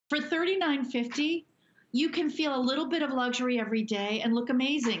For $39.50, you can feel a little bit of luxury every day and look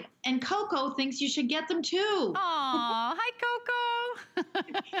amazing. And Coco thinks you should get them too. Aw, hi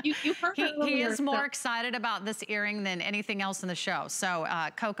Coco. You heard her He earlier, is more excited about this earring than anything else in the show. So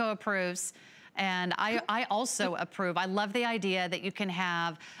Coco approves. And I also approve. I love the idea that you can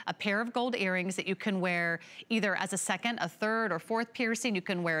have a pair of gold earrings that you can wear either as a second, a third, or fourth piercing. You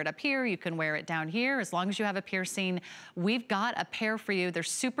can wear it up here, you can wear it down here, as long as you have a piercing. We've got a pair for you. They're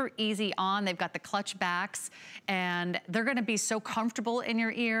super easy on. They've got the clutch backs, and they're gonna be so comfortable in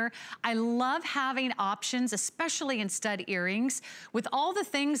your ear. I love having options, especially in stud earrings, with all the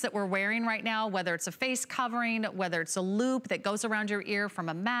things that we're wearing right now, whether it's a face covering, whether it's a loop that goes around your ear from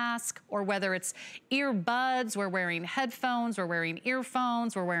a mask, or whether it's earbuds, we're wearing headphones, we're wearing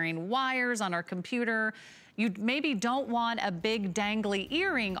earphones, we're wearing wires on our computer. You maybe don't want a big dangly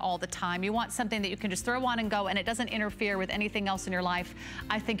earring all the time. You want something that you can just throw on and go, and it doesn't interfere with anything else in your life.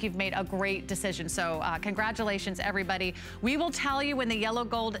 I think you've made a great decision. So congratulations, everybody. We will tell you when the yellow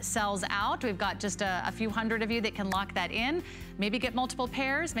gold sells out. We've got just a few hundred of you that can lock that in. Maybe get multiple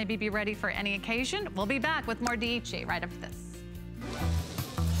pairs, maybe be ready for any occasion. We'll be back with more DIECI right after this.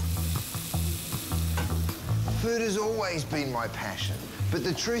 Food has always been my passion, but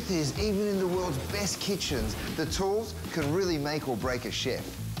the truth is, even in the world's best kitchens, the tools can really make or break a chef.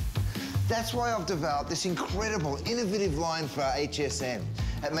 That's why I've developed this incredible, innovative line for HSN.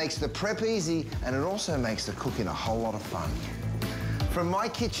 It makes the prep easy, and it also makes the cooking a whole lot of fun. From my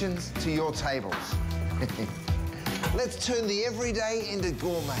kitchens to your tables. Let's turn the everyday into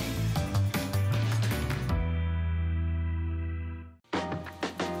gourmet.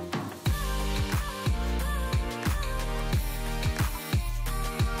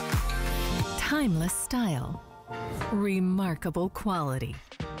 Timeless style, remarkable quality,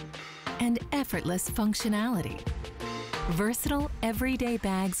 and effortless functionality. Versatile everyday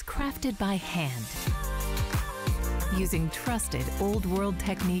bags crafted by hand. Using trusted old world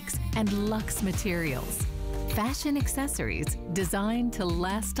techniques and luxe materials. Fashion accessories designed to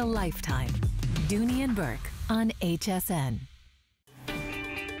last a lifetime. Dooney & Burke on HSN.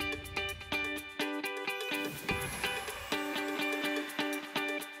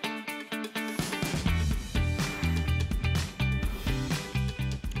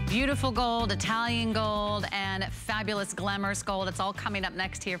 Beautiful gold, Italian gold, and fabulous glamorous gold. It's all coming up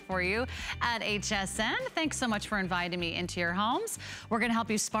next here for you at HSN. Thanks so much for inviting me into your homes. We're gonna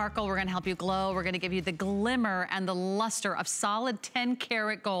help you sparkle, we're gonna help you glow, we're gonna give you the glimmer and the luster of solid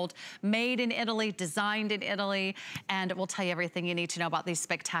 10-karat gold, made in Italy, designed in Italy, and we'll tell you everything you need to know about these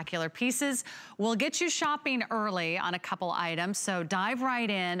spectacular pieces. We'll get you shopping early on a couple items, so dive right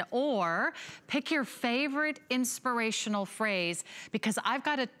in, or pick your favorite inspirational phrase, because I've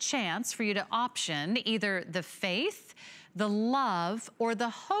got a chance for you to option either the faith, the love, or the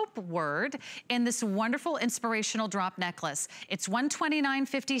hope word in this wonderful inspirational drop necklace. It's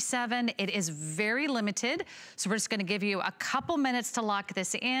 $129.57. It is very limited, so we're just gonna give you a couple minutes to lock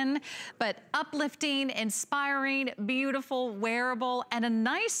this in, but uplifting, inspiring, beautiful, wearable, and a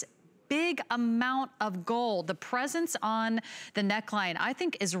nice big amount of gold. The presence on the neckline, I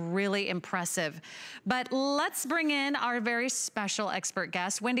think, is really impressive. But let's bring in our very special expert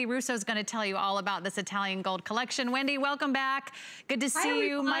guest. Wendy Russo is going to tell you all about this Italian gold collection. Wendy, welcome back. Good to see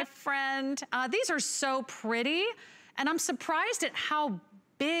you, my friend. These are so pretty, and I'm surprised at how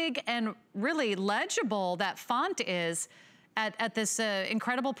big and really legible that font is at this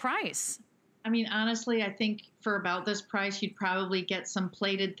incredible price. I mean, honestly, I think for about this price, you'd probably get some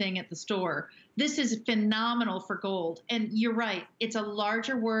plated thing at the store. This is phenomenal for gold. And you're right, it's a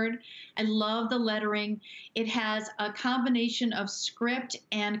larger word. I love the lettering. It has a combination of script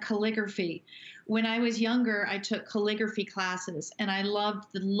and calligraphy. When I was younger, I took calligraphy classes, and I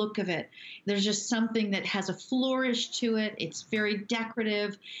loved the look of it. There's just something that has a flourish to it. It's very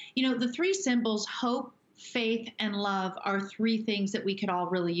decorative. You know, the three symbols, hope, faith, and love, are three things that we could all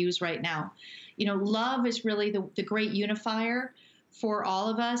really use right now. You know, love is really the great unifier for all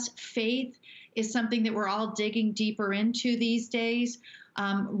of us. Faith is something that we're all digging deeper into these days.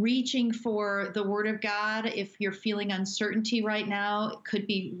 Reaching for the Word of God, if you're feeling uncertainty right now, it could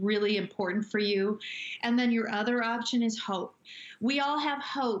be really important for you. And then your other option is hope. We all have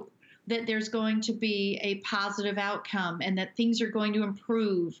hope that there's going to be a positive outcome, and that things are going to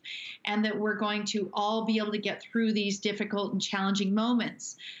improve, and that we're going to all be able to get through these difficult and challenging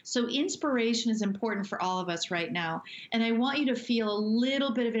moments. So inspiration is important for all of us right now. And I want you to feel a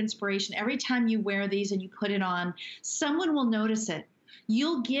little bit of inspiration every time you wear these and you put it on. Someone will notice it.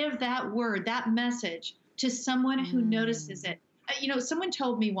 You'll give that word, that message, to someone who notices it. You know, someone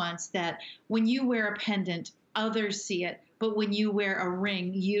told me once that when you wear a pendant, others see it, but when you wear a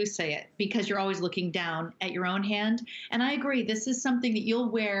ring, you say it because you're always looking down at your own hand. And I agree, this is something that you'll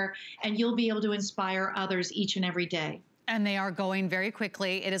wear and you'll be able to inspire others each and every day. And they are going very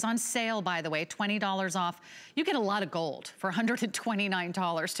quickly. It is on sale, by the way, $20 off. You get a lot of gold for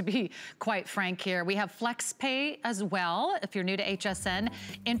 $129, to be quite frank here. We have Flex Pay as well. If you're new to HSN,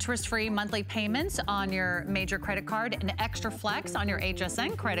 interest-free monthly payments on your major credit card, and extra flex on your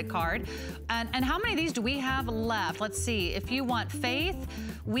HSN credit card. And how many of these do we have left? Let's see. If you want Faith,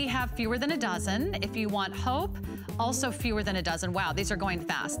 we have fewer than a dozen. If you want Hope, also fewer than a dozen. Wow, these are going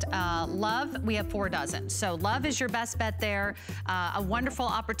fast. Love, we have 4 dozen. So Love is your best bet there. A wonderful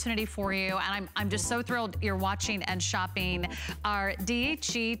opportunity for you. And I'm just so thrilled you're watching and shopping our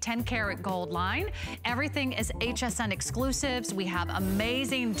DIECI 10 karat gold line. Everything is HSN exclusives. We have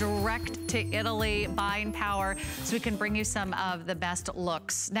amazing direct to Italy buying power, so we can bring you some of the best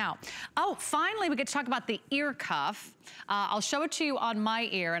looks. Now, finally, we get to talk about the ear cuff. I'll show it to you on my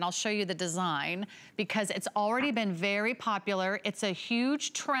ear, and I'll show you the design because it's already been very popular. It's a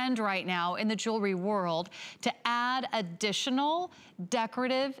huge trend right now in the jewelry world to add additional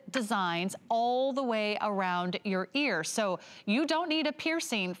decorative designs all the way around your ear. So you don't need a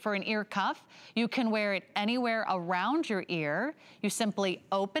piercing for an ear cuff. You can wear it anywhere around your ear. You simply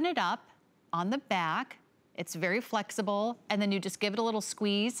open it up on the back. It's very flexible, and then you just give it a little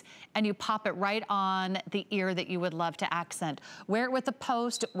squeeze and you pop it right on the ear that you would love to accent. Wear it with a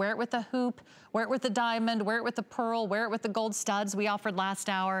post, wear it with a hoop, wear it with a diamond, wear it with a pearl, wear it with the gold studs we offered last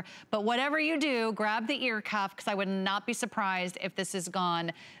hour. But whatever you do, grab the ear cuff, because I would not be surprised if this is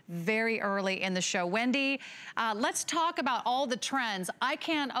gone very early in the show. Wendy, let's talk about all the trends. I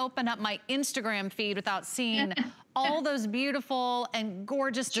can't open up my Instagram feed without seeing all those beautiful and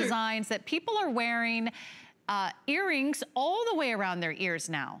gorgeous designs that people are wearing. Earrings all the way around their ears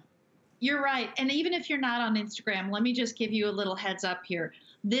now. You're right. And even if you're not on Instagram, let me just give you a little heads up here.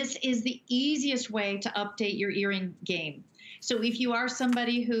 This is the easiest way to update your earring game. So if you are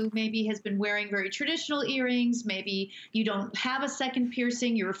somebody who maybe has been wearing very traditional earrings, maybe you don't have a second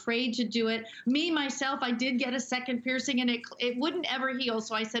piercing, you're afraid to do it. Me, myself, I did get a second piercing and it wouldn't ever heal.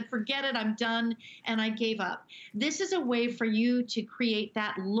 So I said, forget it, I'm done, and I gave up. This is a way for you to create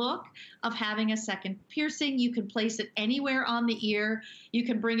that look of having a second piercing. You can place it anywhere on the ear. You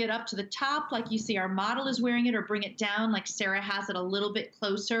can bring it up to the top like you see our model is wearing it, or bring it down like Sarah has it a little bit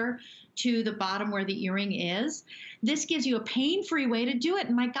closer to the bottom where the earring is. This gives you a pain-free way to do it.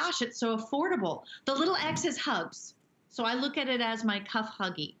 And my gosh, it's so affordable. The little X is hugs. So I look at it as my cuff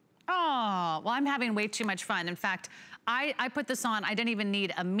huggy. Oh, well, I'm having way too much fun. In fact, I put this on, I didn't even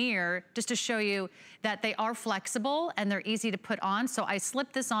need a mirror, just to show you that they are flexible and they're easy to put on. So I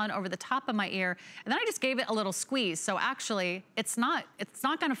slipped this on over the top of my ear, and then I just gave it a little squeeze. So actually, it's not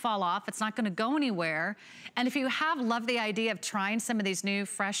gonna fall off, it's not gonna go anywhere. And if you love the idea of trying some of these new,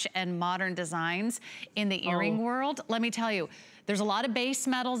 fresh and modern designs in the earring world, let me tell you, there's a lot of base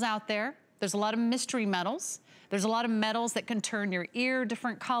metals out there. There's a lot of mystery metals. There's a lot of metals that can turn your ear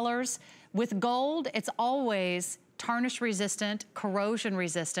different colors. With gold, it's always tarnish resistant, corrosion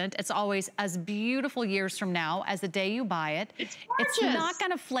resistant. It's always as beautiful years from now as the day you buy it. It's gorgeous. It's not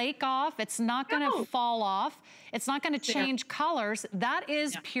gonna flake off. It's not gonna fall off. It's not gonna change colors. That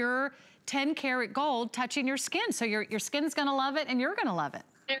is pure 10 karat gold touching your skin. So your skin's gonna love it and you're gonna love it.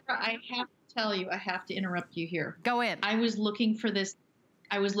 Sarah, I have to tell you, I have to interrupt you here. Go in. I was looking for this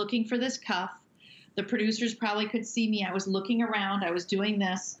cuff. The producers probably could see me. I was looking around. I was doing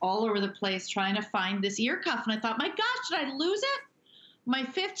this all over the place trying to find this ear cuff. And I thought, my gosh, did I lose it? My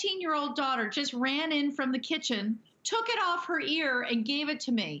 15-year-old daughter just ran in from the kitchen, took it off her ear and gave it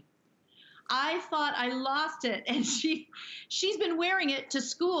to me. I thought I lost it. And she's been wearing it to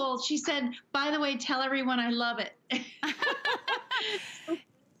school. She said, by the way, tell everyone I love it.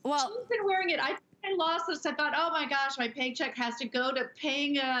 Well, she's been wearing it. I lost this. I thought, oh my gosh, my paycheck has to go to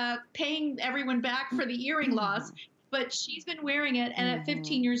paying everyone back for the earring loss. But she's been wearing it, and at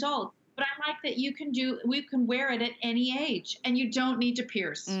 15 years old. But I like that we can wear it at any age, and you don't need to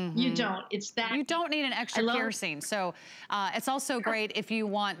pierce. You don't. It's that. You don't need an extra piercing. So it's also great if you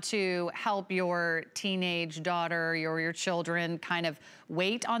want to help your teenage daughter or your children kind of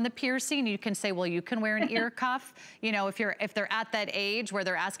wait on the piercing. You can say, well, you can wear an ear cuff. You know, if they're at that age where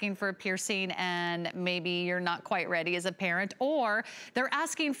they're asking for a piercing and maybe you're not quite ready as a parent, or they're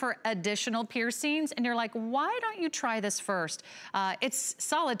asking for additional piercings and you're like, why don't you try this first? It's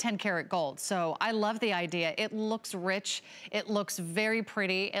solid 10 karat gold. So I love the idea. It looks rich. It looks very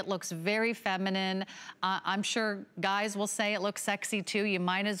pretty. It looks very feminine. I'm sure guys will say it looks sexy too. You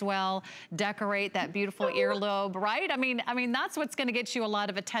might as well decorate that beautiful earlobe, right? I mean, that's what's gonna get you a lot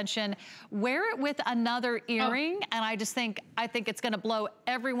of attention. Wear it with another earring, and I think it's gonna blow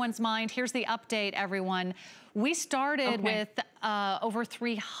everyone's mind. Here's the update, everyone. We started with over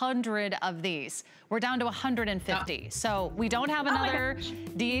 300 of these. We're down to 150. So we don't have another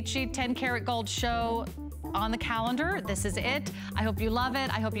DIECI 10 karat gold show on the calendar. This is it. I hope you love it.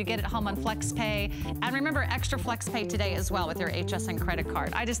 I hope you get it home on FlexPay. And remember, extra FlexPay today as well with your HSN credit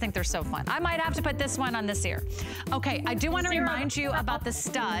card. I just think they're so fun. I might have to put this one on this ear. Okay, I do want to remind you about the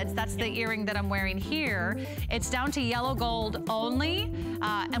studs. That's the earring that I'm wearing here. It's down to yellow gold only,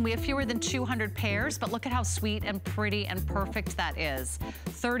 and we have fewer than 200 pairs, but look at how sweet and pretty and perfect that is.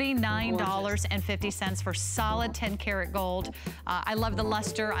 $39.50 for solid 10 karat gold. I love the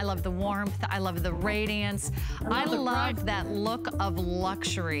luster. I love the warmth. I love the radiance. I love that look of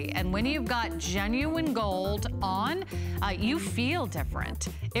luxury. And when you've got genuine gold on, you feel different.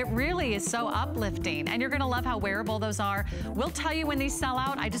 It really is so uplifting. And you're gonna love how wearable those are. We'll tell you when these sell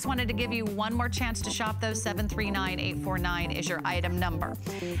out. I just wanted to give you one more chance to shop those. 739849 is your item number.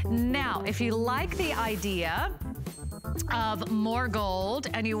 Now, if you like the idea of more gold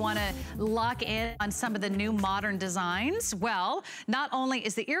and you want to lock in on some of the new modern designs, well, not only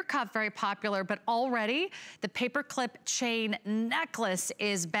is the ear cuff very popular, but already the paperclip chain necklace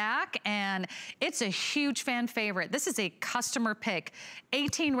is back, and it's a huge fan favorite. This is a customer pick.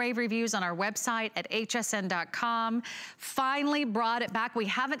 18 rave reviews on our website at hsn.com. Finally brought it back. We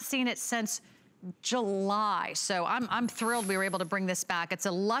haven't seen it since July. So I'm thrilled we were able to bring this back. It's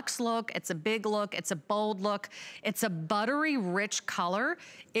a luxe look, it's a big look, it's a bold look, it's a buttery rich color.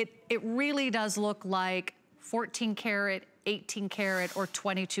 It really does look like 14 karat, 18 karat, or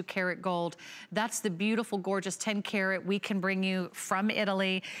 22 karat gold. That's the beautiful, gorgeous 10 karat we can bring you from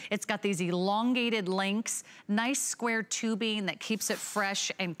Italy. It's got these elongated links, nice square tubing that keeps it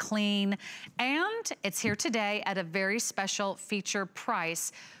fresh and clean. And it's here today at a very special feature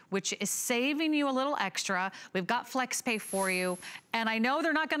price, which is saving you a little extra. We've got FlexPay for you, and I know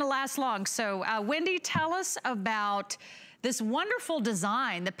they're not gonna last long. So Wendy, tell us about this wonderful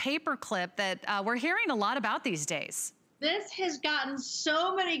design, the paper clip that we're hearing a lot about these days. This has gotten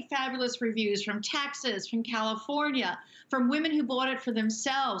so many fabulous reviews from Texas, from California, from women who bought it for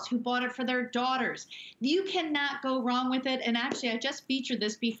themselves, who bought it for their daughters. You cannot go wrong with it. And actually, I just featured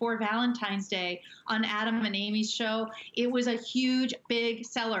this before Valentine's Day on Adam and Amy's show. It was a huge, big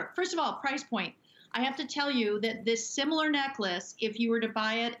seller. First of all, price point. I have to tell you that this similar necklace, if you were to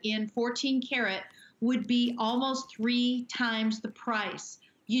buy it in 14 karat, would be almost 3 times the price.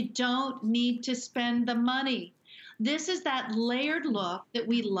 You don't need to spend the money. This is that layered look that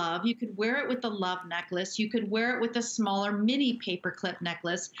we love. You could wear it with the love necklace. You could wear it with a smaller mini paperclip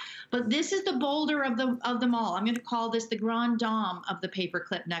necklace. But this is the bolder of them all. I'm going to call this the grand dame of the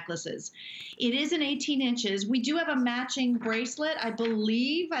paperclip necklaces. It is an 18 inches. We do have a matching bracelet, I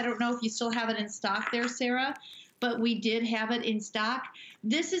believe. I don't know if you still have it in stock there, Sarah, but we did have it in stock.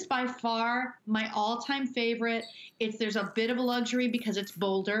 This is by far my all-time favorite. There's a bit of a luxury because it's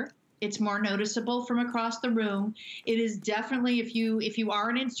bolder. It's more noticeable from across the room. It is definitely, if you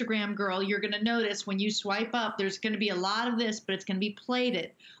are an Instagram girl, you're gonna notice when you swipe up, there's gonna be a lot of this, but it's gonna be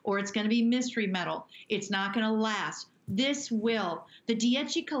plated, or it's gonna be mystery metal. It's not gonna last. This will. The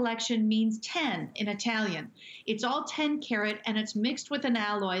DIECI collection means 10 in Italian. It's all 10 karat, and it's mixed with an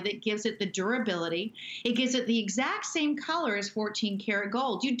alloy that gives it the durability. It gives it the exact same color as 14 karat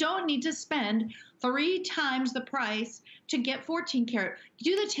gold. You don't need to spend 3 times the price to get 14 karat.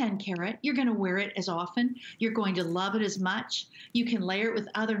 You do the 10 karat, you're gonna wear it as often. You're going to love it as much. You can layer it with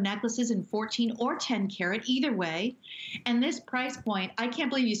other necklaces in 14 or 10 karat, either way. And this price point, I can't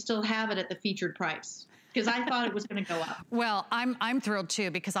believe you still have it at the featured price, because I thought it was going to go up. Well, I'm thrilled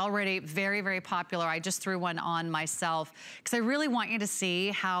too, because already very, very popular. I just threw one on myself because I really want you to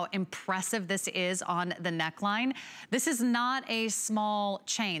see how impressive this is on the neckline. This is not a small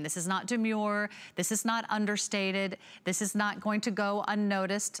chain. This is not demure. This is not understated. This is not going to go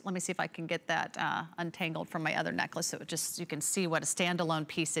unnoticed. Let me see if I can get that untangled from my other necklace so you can see what a standalone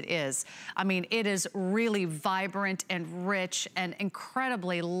piece it is. I mean, it is really vibrant and rich and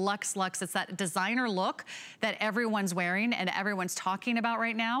incredibly luxe. It's that designer look that everyone's wearing and everyone's talking about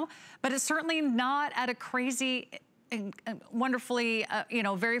right now, but it's certainly not at a crazy wonderfully, you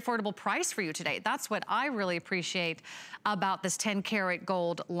know, very affordable price for you today. That's what I really appreciate about this 10 karat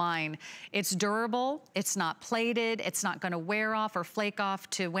gold line. It's durable, it's not plated, it's not gonna wear off or flake off,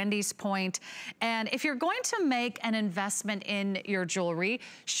 to Wendy's point. And if you're going to make an investment in your jewelry,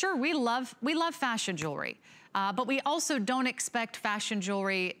 sure, we love fashion jewelry. But we also don't expect fashion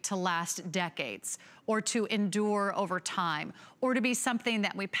jewelry to last decades or to endure over time or to be something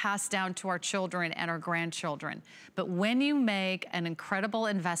that we pass down to our children and our grandchildren. But when you make an incredible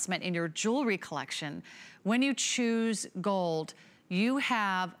investment in your jewelry collection, when you choose gold, you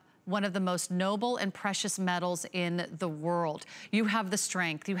have one of the most noble and precious metals in the world. You have the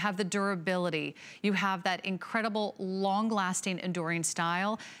strength, you have the durability, you have that incredible, long-lasting, enduring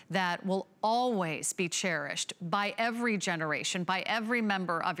style that will always be cherished by every generation, by every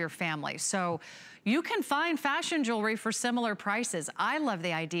member of your family. So you can find fashion jewelry for similar prices. I love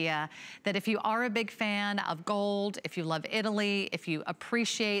the idea that if you are a big fan of gold, if you love Italy, if you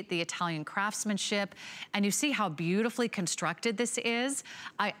appreciate the Italian craftsmanship, and you see how beautifully constructed this is,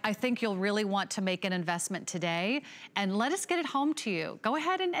 I think you'll really want to make an investment today, and let us get it home to you. Go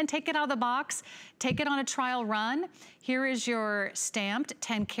ahead and take it out of the box, take it on a trial run. Here is your stamped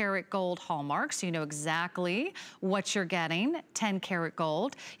 10 karat gold hallmark, so you know exactly what you're getting, 10 karat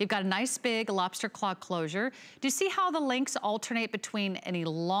gold. You've got a nice big lobster claw closure. Do you see how the links alternate between an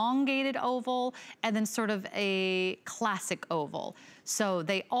elongated oval and then sort of a classic oval? So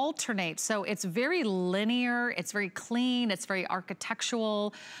they alternate, so it's very linear, it's very clean, it's very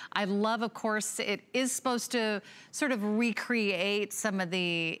architectural. I love, of course, it is supposed to sort of recreate some of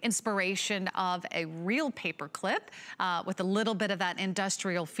the inspiration of a real paper clip with a little bit of that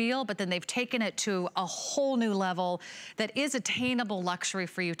industrial feel, but then they've taken it to a whole new level that is attainable luxury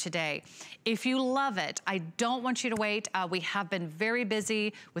for you today. If you love it, I don't want you to wait. We have been very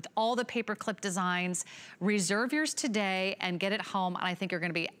busy with all the paper clip designs. Reserve yours today and get it home. And I think you're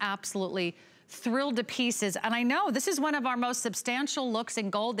gonna be absolutely thrilled to pieces. And I know this is one of our most substantial looks in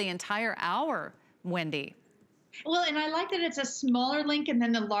gold the entire hour, Wendy. Well, and I like that it's a smaller link and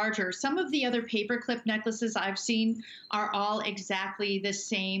then the larger. Some of the other paperclip necklaces I've seen are all exactly the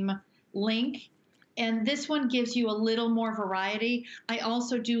same link. And this one gives you a little more variety. I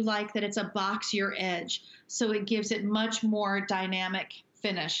also do like that it's a boxier edge, so it gives it much more dynamic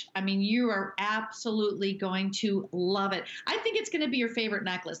finish. I mean, you are absolutely going to love it. I think it's going to be your favorite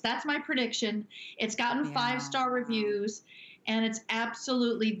necklace. That's my prediction. It's gotten 5-star reviews, and it's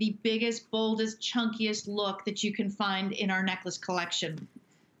absolutely the biggest, boldest, chunkiest look that you can find in our necklace collection.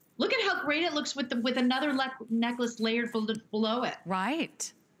 Look at how great it looks with another necklace layered below it.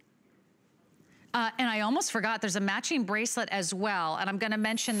 Right. And I almost forgot, there's a matching bracelet as well, and I'm gonna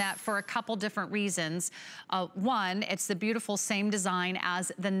mention that for a couple different reasons. One, it's the beautiful same design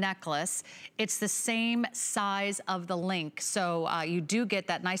as the necklace. It's the same size of the link, so you do get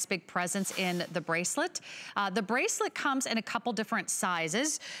that nice big presence in the bracelet. The bracelet comes in a couple different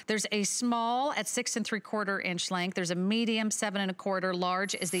sizes. There's a small at 6 3/4 inch length. There's a medium, 7 1/4,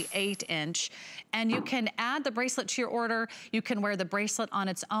 large is the 8 inch. And you can add the bracelet to your order. You can wear the bracelet on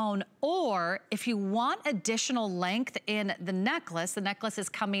its own, or if you want additional length in the necklace is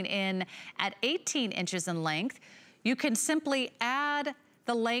coming in at 18 inches in length, you can simply add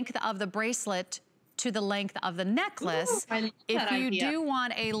the length of the bracelet to the length of the necklace. Ooh, if you do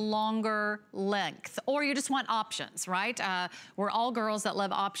want a longer length, or you just want options, right? We're all girls that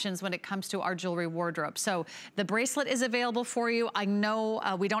love options when it comes to our jewelry wardrobe. So the bracelet is available for you. I know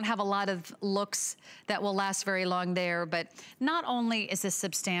we don't have a lot of looks that will last very long there, but not only is this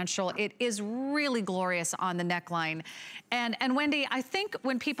substantial, it is really glorious on the neckline. And Wendy, I think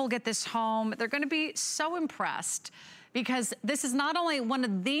when people get this home, they're gonna be so impressed, because this is not only one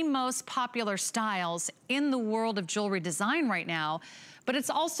of the most popular styles in the world of jewelry design right now, but it's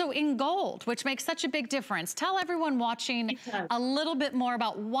also in gold, which makes such a big difference. Tell everyone watching a little bit more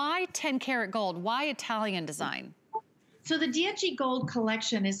about why 10 karat gold, why Italian design? So the DIECI Gold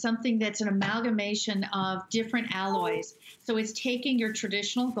collection is something that's an amalgamation of different alloys. So it's taking your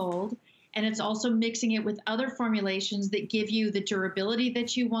traditional gold, and it's also mixing it with other formulations that give you the durability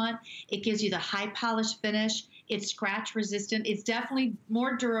that you want. It gives you the high polish finish. It's scratch resistant. It's definitely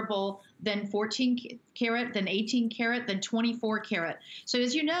more durable than 14 karat, than 18 karat, than 24 karat. So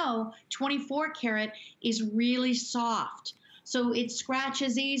as you know, 24 karat is really soft. so it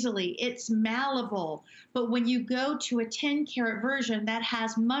scratches easily. It's malleable. But when you go to a 10 karat version, that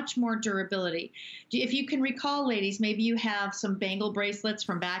has much more durability. If you can recall, ladies, maybe you have some bangle bracelets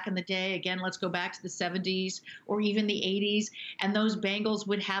from back in the day. Again, let's go back to the 70s or even the 80s. And those bangles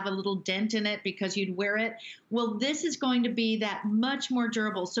would have a little dent in it because you'd wear it. Well, this is going to be that much more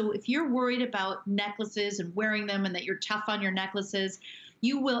durable. So if you're worried about necklaces and wearing them and that you're tough on your necklaces,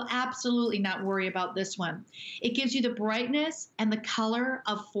 you will absolutely not worry about this one. It gives you the brightness and the color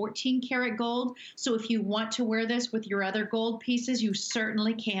of 14 karat gold. So if you want to wear this with your other gold pieces, you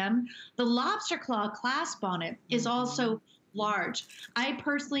certainly can. The lobster claw clasp on it is also large. I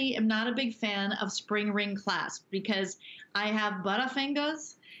personally am not a big fan of spring ring clasp because I have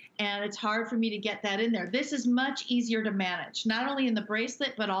butterfingers and it's hard for me to get that in there. This is much easier to manage, not only in the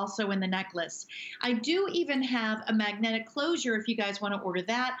bracelet, but also in the necklace. I do even have a magnetic closure if you guys want to order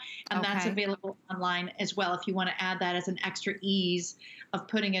that, and that's available online as well if you want to add that as an extra ease of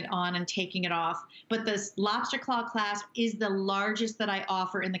putting it on and taking it off. But this lobster claw clasp is the largest that I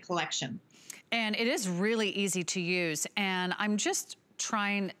offer in the collection. And it is really easy to use, and I'm just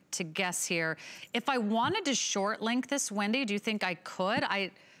trying to guess here. If I wanted to short link this, Wendy, do you think I could?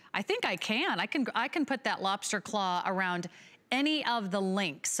 I think I can. I can put that lobster claw around any of the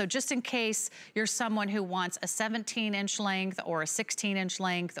links. So just in case you're someone who wants a 17-inch length or a 16-inch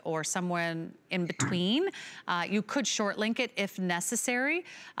length or someone in between, you could short link it if necessary.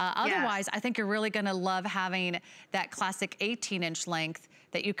 Otherwise, I think you're really gonna love having that classic 18-inch length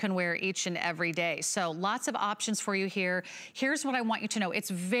that you can wear each and every day. So lots of options for you here. Here's what I want you to know. It's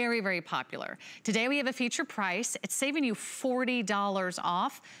very, very popular. Today we have a feature price. It's saving you $40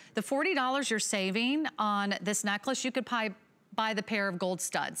 off. The $40 you're saving on this necklace, you could buy the pair of gold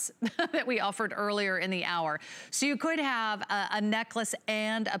studs that we offered earlier in the hour. So you could have a necklace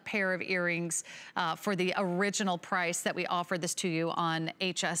and a pair of earrings for the original price that we offered this to you on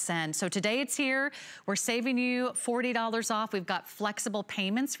HSN. So today it's here. We're saving you $40 off. We've got flexible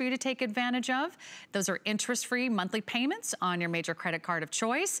payments for you to take advantage of. Those are interest-free monthly payments on your major credit card of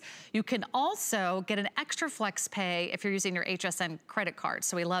choice. You can also get an extra flex pay if you're using your HSN credit card.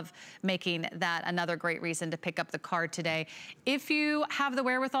 So we love making that another great reason to pick up the card today. If you have the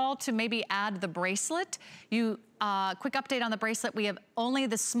wherewithal to maybe add the bracelet, quick update on the bracelet. We have only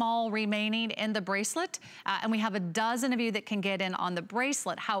the small remaining in the bracelet, and we have a dozen of you that can get in on the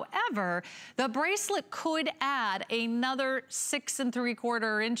bracelet. However, the bracelet could add another 6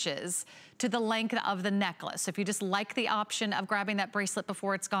 3/4 inches to the length of the necklace. If you just like the option of grabbing that bracelet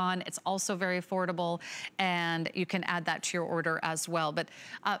before it's gone, it's also very affordable, and you can add that to your order as well. But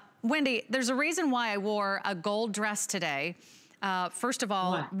Wendy, there's a reason why I wore a gold dress today. First of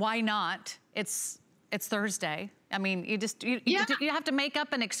all, why not? It's Thursday. I mean, you have to make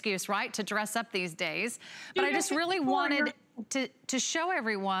up an excuse, right, to dress up these days. But I just really wanted to show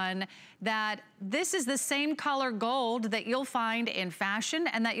everyone that this is the same color gold that you'll find in fashion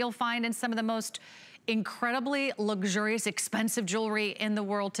and that you'll find in some of the most incredibly luxurious, expensive jewelry in the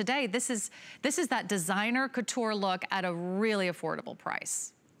world today. This is that designer couture look at a really affordable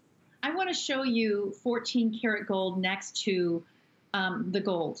price. I want to show you 14 karat gold next to the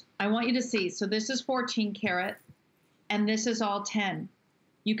gold. I want you to see. So this is 14 karat and this is all 10.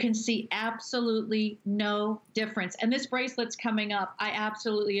 You can see absolutely no difference. And this bracelet's coming up. I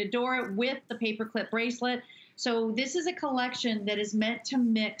absolutely adore it with the paperclip bracelet. So this is a collection that is meant to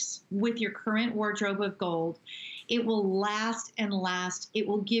mix with your current wardrobe of gold. It will last and last. It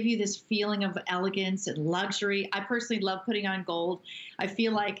will give you this feeling of elegance and luxury. I personally love putting on gold. I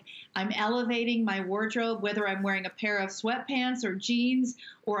feel like I'm elevating my wardrobe, whether I'm wearing a pair of sweatpants or jeans,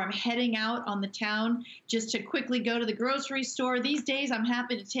 or I'm heading out on the town just to quickly go to the grocery store. These days, I'm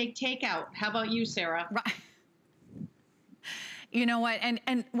happy to take takeout. How about you, Sarah? Right. You know what,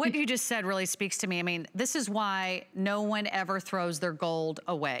 and what you just said really speaks to me. I mean, this is why no one ever throws their gold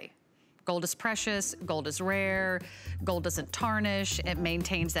away. Gold is precious, gold is rare, gold doesn't tarnish, it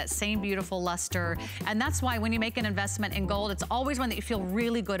maintains that same beautiful luster. And that's why when you make an investment in gold, it's always one that you feel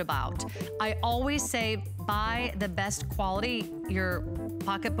really good about. I always say buy the best quality your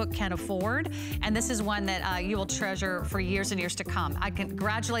pocketbook can afford. And this is one that you will treasure for years and years to come. I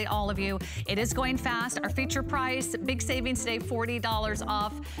congratulate all of you. It is going fast. Our feature price, big savings today, $40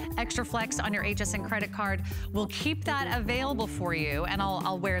 off, extra flex on your HSN credit card. We'll keep that available for you, and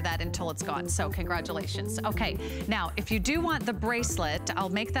I'll wear that until it's gone. So congratulations. Okay, now if you do want the bracelet, I'll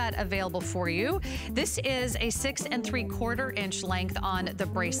make that available for you. This is a 6 3/4 inch length on the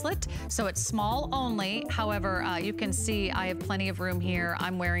bracelet, so it's small only. However, you can see I have plenty of room here here.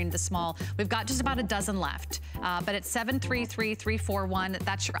 I'm wearing the small. We've got just about a dozen left, but it's 733341.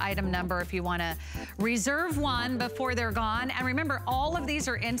 That's your item number if you want to reserve one before they're gone. And remember, all of these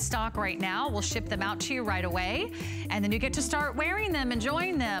are in stock right now. We'll ship them out to you right away. And then you get to start wearing them,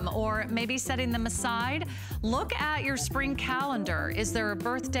 enjoying them, or maybe setting them aside. Look at your spring calendar. Is there a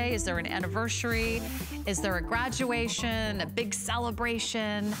birthday? Is there an anniversary? Is there a graduation, a big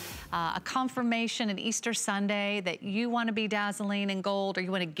celebration, a confirmation, an Easter Sunday that you want to be dazzling in gold, or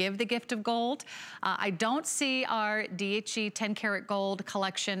you want to give the gift of gold? I don't see our DIECI 10 karat gold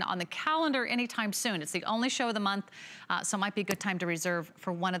collection on the calendar anytime soon. It's the only show of the month, so it might be a good time to reserve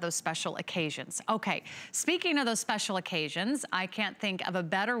for one of those special occasions. Okay, speaking of those special occasions, I can't think of a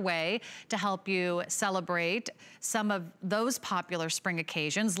better way to help you celebrate some of those popular spring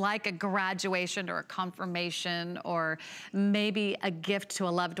occasions, like a graduation or a confirmation, or maybe a gift to a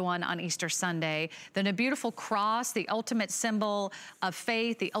loved one on Easter Sunday, than a beautiful cross, the ultimate symbol of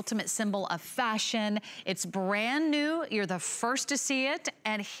faith, the ultimate symbol of fashion. It's brand new. You're the first to see it.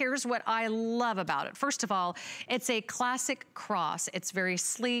 And here's what I love about it. First of all, it's a classic cross. It's very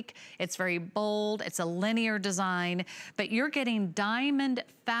sleek. It's very bold. It's a linear design, but you're getting diamond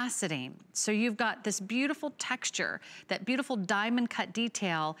faceting. So you've got this beautiful texture, that beautiful diamond cut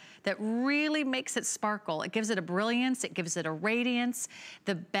detail that really makes it sparkle. It gives it a brilliance. It gives it a radiance.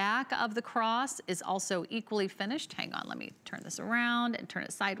 The back of the cross is also equally finished. Hang on, let me turn this around and turn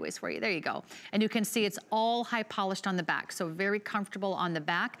it sideways for you. There you go. And you can see it's all high polished on the back, so very comfortable on the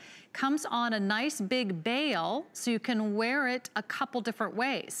back. Comes on a nice big bail, so you can wear it a couple different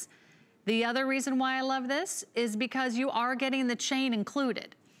ways. The other reason why I love this is because you are getting the chain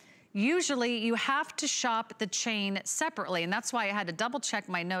included. Usually you have to shop the chain separately, and that's why I had to double check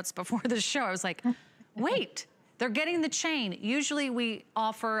my notes before the show. I was like, wait, they're getting the chain. Usually we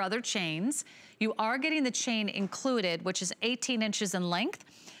offer other chains. You are getting the chain included, which is 18 inches in length,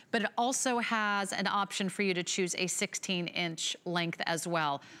 but it also has an option for you to choose a 16-inch length as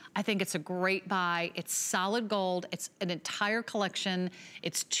well. I think it's a great buy. It's solid gold. It's an entire collection.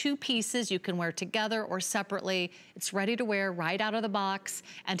 It's 2 pieces. You can wear together or separately. It's ready to wear right out of the box.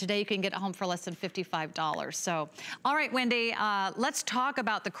 And today you can get it home for less than $55. So, all right, Wendy, let's talk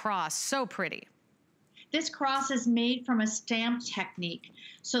about the cross. So pretty. This cross is made from a stamp technique.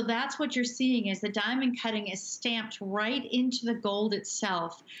 So that's what you're seeing, is the diamond cutting is stamped right into the gold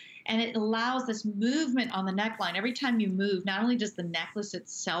itself. And it allows this movement on the neckline. Every time you move, not only does the necklace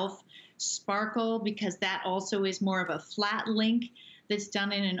itself sparkle, because that also is more of a flat link that's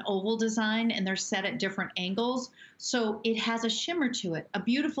done in an oval design, and they're set at different angles. So it has a shimmer to it, a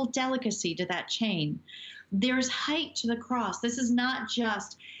beautiful delicacy to that chain. There's height to the cross. This is not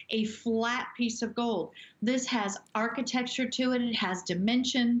just a flat piece of gold. This has architecture to it. It has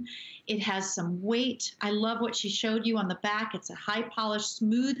dimension. It has some weight. I love what she showed you on the back. It's a high polished,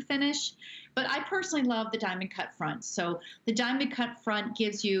 smooth finish. But I personally love the diamond cut front. So the diamond cut front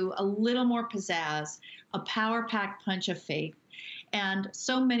gives you a little more pizzazz, a power-packed punch of faith. And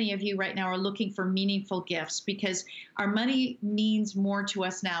so many of you right now are looking for meaningful gifts, because our money means more to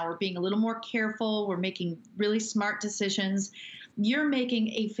us now. We're being a little more careful. We're making really smart decisions. You're making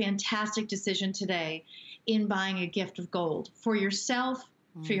a fantastic decision today in buying a gift of gold for yourself,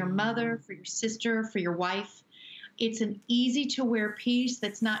 for your mother, for your sister, for your wife. It's an easy to wear piece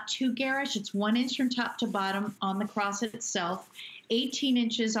that's not too garish. It's 1 inch from top to bottom on the cross itself, 18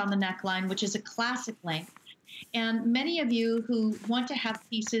 inches on the neckline, which is a classic length. And many of you who want to have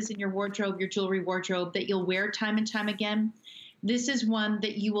pieces in your wardrobe, your jewelry wardrobe, that you'll wear time and time again, this is one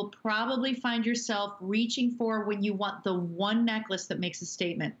that you will probably find yourself reaching for when you want the one necklace that makes a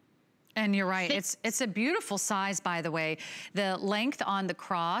statement. And you're right, it's a beautiful size, by the way. The length on the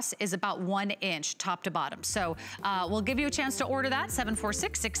cross is about 1 inch top to bottom. So we'll give you a chance to order that,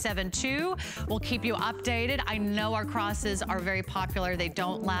 746-672. We'll keep you updated. I know our crosses are very popular. They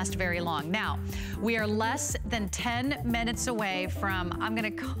don't last very long. Now, we are less than 10 minutes away from, I'm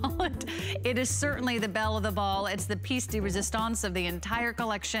gonna call it, it is certainly the belle of the ball. It's the piece de resistance of the entire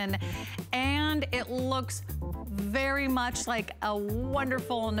collection. And it looks very much like a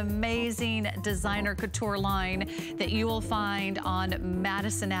wonderful and amazing designer couture line that you will find on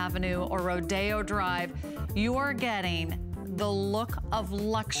Madison Avenue or Rodeo Drive. You are getting the look of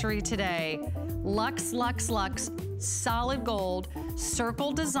luxury today. Luxe, luxe, luxe. solid gold,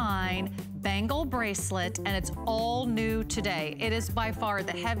 circle design, bangle bracelet, and it's all new today. It is by far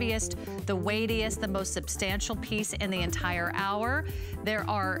the heaviest, the weightiest, the most substantial piece in the entire hour. There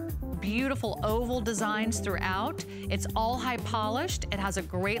are beautiful oval designs throughout. It's all high polished. It has a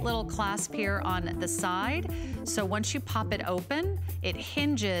great little clasp here on the side. So once you pop it open, it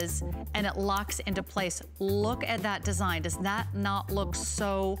hinges and it locks into place. Look at that design. Does that not look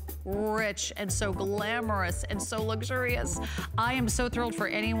so rich and so glamorous and so luxurious? I am so thrilled for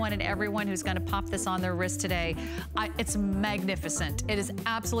anyone and everyone who's gonna pop this on their wrist today. It's magnificent. It is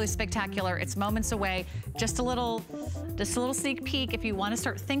absolutely spectacular. It's moments away. Just a little sneak peek. If you wanna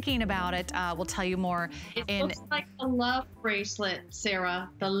start thinking about it, we'll tell you more. It looks like a love bracelet, Sarah.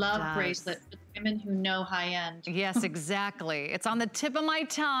 The love bracelet for women who know high end. Yes, exactly. It's on the tip of my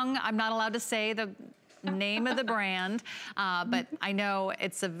tongue. I'm not allowed to say the name of the brand, but I know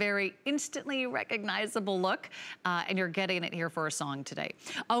it's a very instantly recognizable look, and you're getting it here for a song today.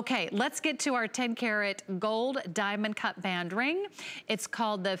 Okay, let's get to our 10 karat gold diamond cut band ring. It's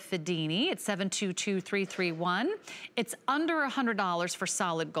called the Fedini. It's 722331. It's under $100 for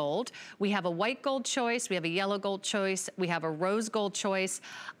solid gold. We have a white gold choice, we have a yellow gold choice, we have a rose gold choice.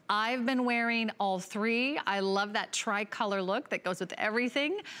 I've been wearing all three. I love that tricolor look that goes with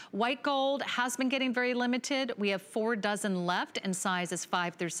everything. White gold has been getting very limited. We have 4 dozen left in sizes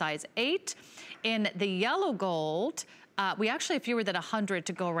 5 through size 8. In the yellow gold, we actually have fewer than 100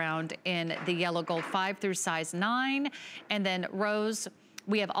 to go around in the yellow gold, 5 through size 9. And then rose,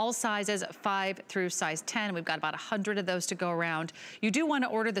 we have all sizes 5 through size 10. We've got about 100 of those to go around. You do want to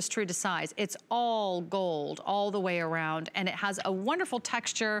order this true to size. It's all gold all the way around, and it has a wonderful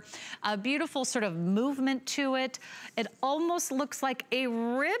texture, a beautiful sort of movement to it. It almost looks like a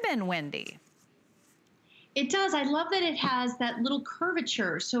ribbon, Wendy. It does. I love that it has that little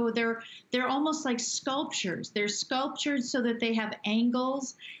curvature. So they're almost like sculptures. They're sculptured so that they have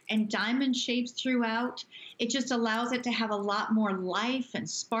angles and diamond shapes throughout. It just allows it to have a lot more life and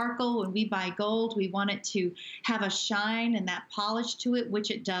sparkle. When we buy gold, we want it to have a shine and that polish to it,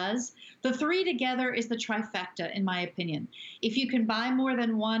 which it does. The three together is the trifecta, in my opinion. If you can buy more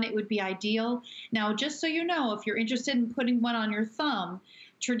than one, it would be ideal. Now, just so you know, if you're interested in putting one on your thumb,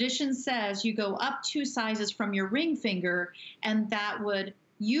 tradition says you go up 2 sizes from your ring finger, and that would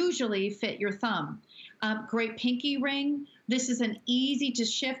usually fit your thumb. Great pinky ring. This is an easy to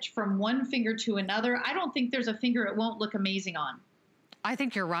shift from one finger to another. I don't think there's a finger it won't look amazing on. I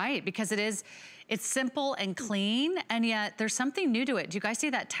think you're right, because it's simple and clean, and yet there's something new to it. Do you guys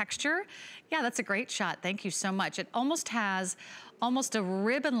see that texture? Yeah, that's a great shot. Thank you so much. It almost has a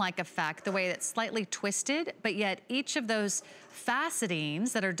ribbon-like effect, the way it's slightly twisted, but yet each of those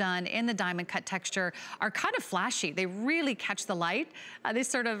facetings that are done in the diamond cut texture are kind of flashy. They really catch the light. They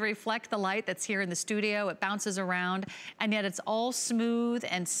sort of reflect the light that's here in the studio. It bounces around, and yet it's all smooth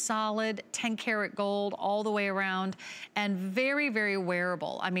and solid, 10 karat gold all the way around, and very, very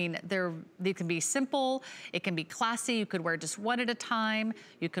wearable. I mean, they can be simple, it can be classy. You could wear just 1 at a time.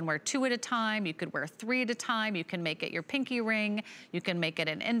 You can wear 2 at a time. You could wear 3 at a time. You can make it your pinky ring. You can make it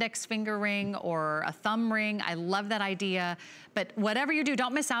an index finger ring or a thumb ring. I love that idea. But whatever you do,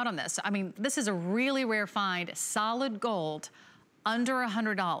 don't miss out on this. I mean, this is a really rare find. Solid gold, under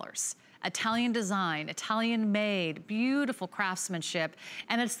 $100. Italian design, Italian made, beautiful craftsmanship.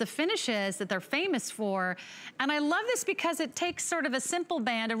 And it's the finishes that they're famous for. And I love this because it takes sort of a simple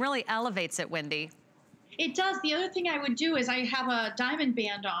band and really elevates it, Wendy. It does. The other thing I would do is I have a diamond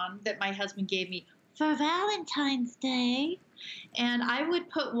band on that my husband gave me for Valentine's Day. And I would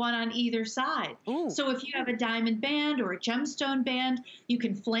put one on either side. Ooh. So if you have a diamond band or a gemstone band, you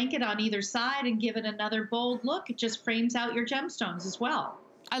can flank it on either side and give it another bold look. It just frames out your gemstones as well.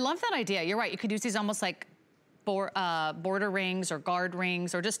 I love that idea. You're right. You could use these almost like border rings or guard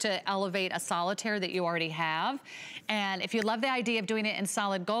rings, or just to elevate a solitaire that you already have. And if you love the idea of doing it in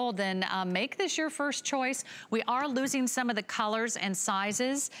solid gold, then make this your first choice. We are losing some of the colors and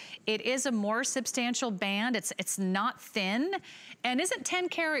sizes. It is a more substantial band. It's not thin. And isn't 10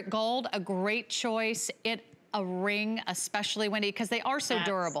 karat gold a great choice? A ring especially, Wendy, because they are so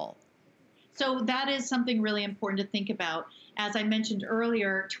durable. So that is something really important to think about. As I mentioned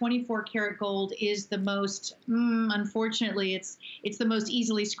earlier, 24 karat gold is the most, unfortunately, it's the most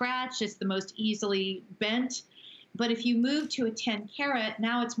easily scratched, it's the most easily bent. But if you move to a 10 karat,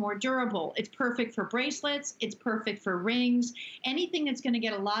 now it's more durable. It's perfect for bracelets, it's perfect for rings, anything that's gonna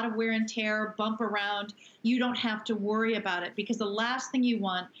get a lot of wear and tear, bump around, you don't have to worry about it, because the last thing you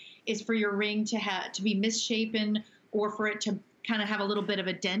want is for your ring to be misshapen or for it to kind of have a little bit of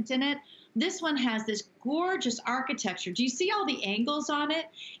a dent in it. This one has this gorgeous architecture. Do you see all the angles on it?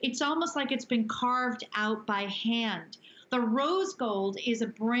 It's almost like it's been carved out by hand. The rose gold is a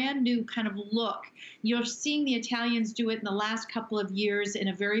brand new kind of look. You're seeing the Italians do it in the last couple of years in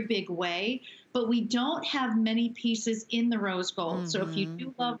a very big way, but we don't have many pieces in the rose gold. So if you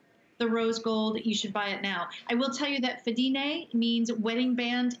do love the rose gold, you should buy it now. I will tell you that fedine means wedding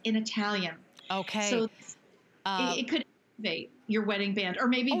band in Italian. Okay. So it could activate your wedding band, or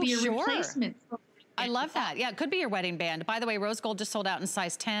maybe be a replacement. I love that. Yeah, it could be your wedding band. By the way, rose gold just sold out in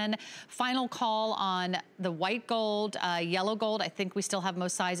size 10. Final call on the white gold, yellow gold. I think we still have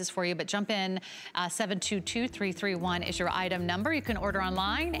most sizes for you, but jump in. 722-331 is your item number. You can order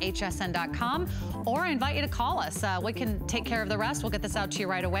online, hsn.com, or I invite you to call us. We can take care of the rest. We'll get this out to you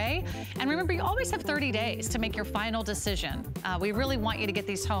right away. And remember, you always have 30 days to make your final decision. We really want you to get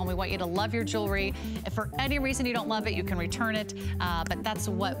these home. We want you to love your jewelry. If for any reason you don't love it, you can return it. But that's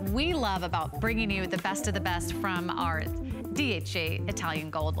what we love about bringing you the best of the best from our DIECI Italian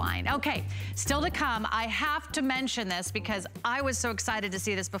gold line. Okay, still to come, I have to mention this because I was so excited to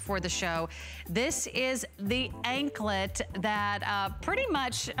see this before the show. This is the anklet that pretty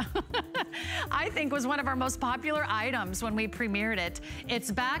much I think was one of our most popular items when we premiered it. It's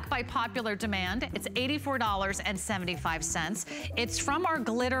back by popular demand. It's $84.75. It's from our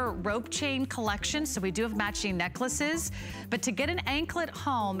glitter rope chain collection, so we do have matching necklaces. But to get an anklet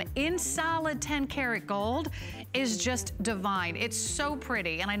home in solid 10 karat gold is just divine. It's so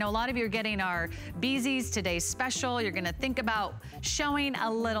pretty. And I know a lot of you are getting our Beezies Today's Special. You're gonna think about showing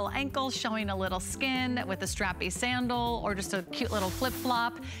a little ankle, showing a little skin with a strappy sandal or just a cute little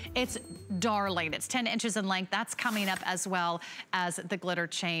flip-flop. It's darling. It's 10 inches in length. That's coming up as well as the glitter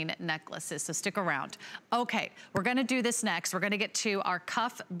chain necklaces. So stick around. Okay, we're gonna do this next. We're gonna get to our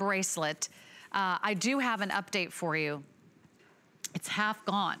cuff bracelet. I do have an update for you. It's half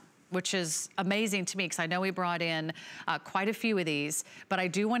gone, which is amazing to me because I know we brought in quite a few of these, but I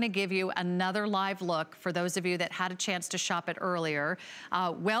do want to give you another live look for those of you that had a chance to shop it earlier.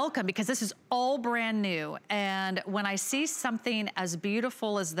 Welcome, because this is all brand new. And when I see something as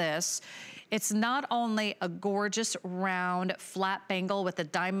beautiful as this, it's not only a gorgeous round flat bangle with the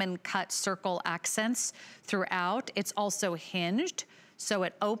diamond cut circle accents throughout, it's also hinged. So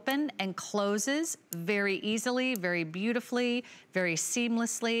it opens and closes very easily, very beautifully, very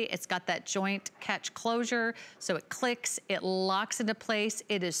seamlessly. It's got that joint catch closure, so it clicks, it locks into place,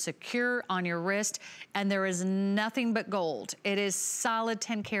 it is secure on your wrist, and there is nothing but gold. It is solid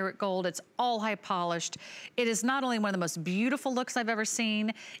 10 karat gold. It's all high polished. It is not only one of the most beautiful looks I've ever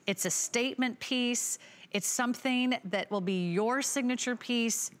seen, it's a statement piece. It's something that will be your signature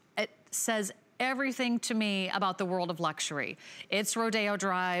piece. It says everything to me about the world of luxury. It's Rodeo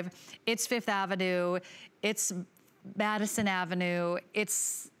Drive, it's Fifth Avenue, it's Madison Avenue,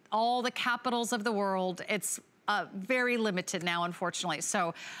 it's all the capitals of the world. It's very limited now, unfortunately.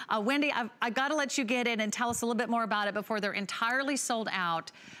 So Wendy, I've got to let you get in and tell us a little bit more about it before they're entirely sold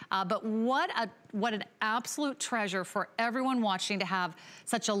out. But what an absolute treasure for everyone watching to have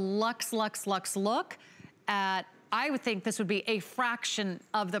such a luxe look at. I would think this would be a fraction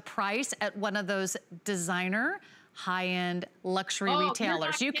of the price at one of those designer high-end luxury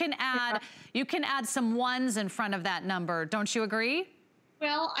retailers. You can add some ones in front of that number. Don't you agree?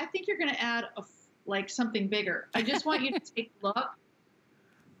 Well, I think you're going to add like something bigger. I just want you to take a look.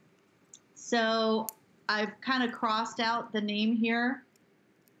 So I've kind of crossed out the name here.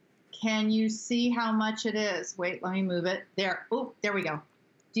 Can you see how much it is? Wait, let me move it. There. Oh, there we go.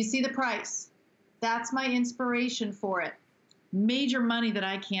 Do you see the price? That's my inspiration for it. Major money that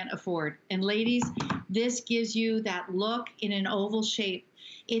I can't afford. And ladies, this gives you that look in an oval shape.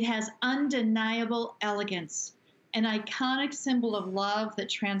 It has undeniable elegance, an iconic symbol of love that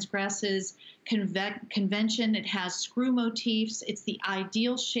transgresses convention. It has screw motifs. It's the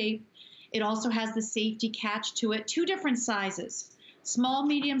ideal shape. It also has the safety catch to it. 2 different sizes. Small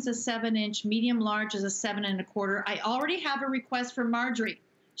medium's a 7-inch, medium large is a 7 1/4. I already have a request from Marjorie.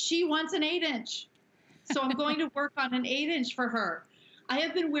 She wants an 8-inch. So I'm going to work on an 8-inch for her. I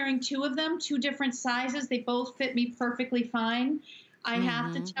have been wearing 2 of them, 2 different sizes. They both fit me perfectly fine. I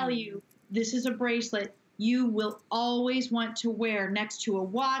have to tell you, this is a bracelet you will always want to wear next to a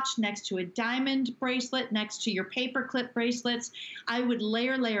watch, next to a diamond bracelet, next to your paperclip bracelets. I would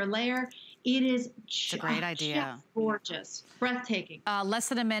layer, layer, layer. It is It's a great idea. Just gorgeous, breathtaking. Less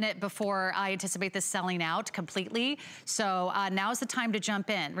than a minute before I anticipate this selling out completely. So now's the time to jump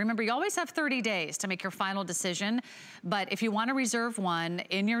in. Remember, you always have 30 days to make your final decision. But if you want to reserve one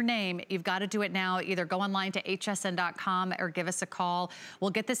in your name, you've got to do it now. Either go online to hsn.com or give us a call.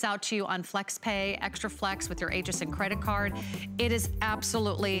 We'll get this out to you on FlexPay, Extra Flex with your HSN credit card. It is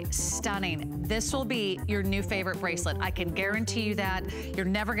absolutely stunning. This will be your new favorite bracelet. I can guarantee you that. You're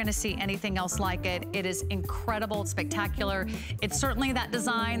never going to see anything else like it. It is incredible, spectacular. It's certainly that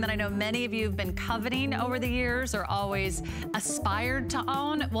design that I know many of you have been coveting over the years or always aspired to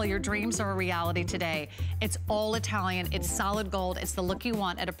own. Well, your dreams are a reality today. It's all Italian. It's solid gold. It's the look you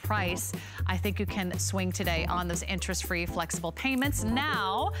want at a price I think you can swing today on those interest-free flexible payments.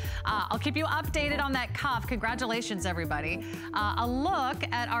 Now, I'll keep you updated on that cuff. Congratulations, everybody. A look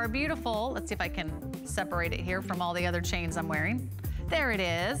at our beautiful, let's see if I can separate it here from all the other chains I'm wearing. There it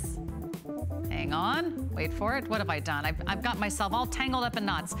is. Hang on, wait for it. What have I done? I've got myself all tangled up in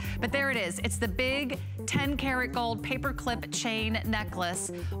knots. But there it is. It's the big 10 karat gold paperclip chain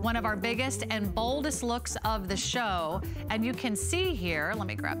necklace. One of our biggest and boldest looks of the show. And you can see here, let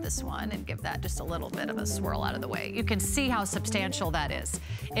me grab this one and give that just a little bit of a swirl out of the way. You can see how substantial that is.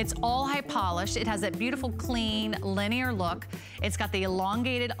 It's all high polished. It has that beautiful, clean, linear look. It's got the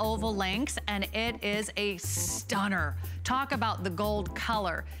elongated oval lengths, and it is a stunner. Talk about the gold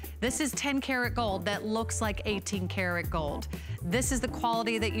color. This is 10 karat gold that looks like 18 karat gold. This is the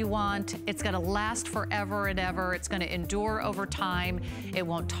quality that you want. It's gonna last forever and ever. It's gonna endure over time. It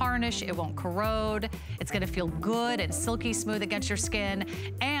won't tarnish, it won't corrode. It's gonna feel good and silky smooth against your skin.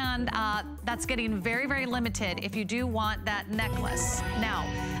 And that's getting very, very limited if you do want that necklace. Now,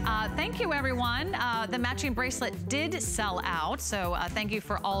 thank you everyone. The matching bracelet did sell out, so thank you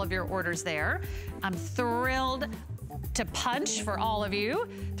for all of your orders there. I'm thrilled to punch for all of you.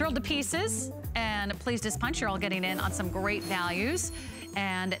 Thrilled to pieces, and please just punch. You're all getting in on some great values.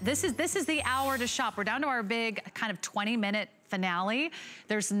 And this is the hour to shop. We're down to our big kind of 20-minute finale.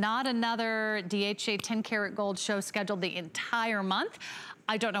 There's not another DIECI 10 karat gold show scheduled the entire month.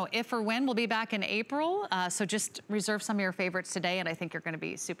 I don't know if or when we'll be back in April, so just reserve some of your favorites today, and I think you're gonna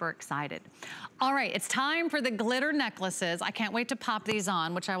be super excited. All right, it's time for the glitter necklaces. I can't wait to pop these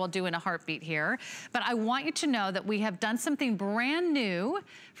on, which I will do in a heartbeat here. But I want you to know that we have done something brand new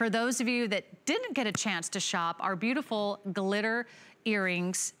for those of you that didn't get a chance to shop, our beautiful glitter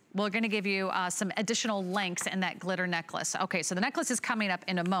earrings. We're gonna give you some additional links in that glitter necklace. Okay, so the necklace is coming up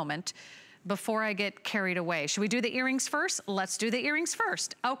in a moment. Before I get carried away, should we do the earrings first? Let's do the earrings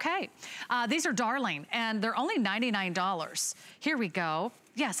first. Okay, these are darling, and they're only $99. Here we go.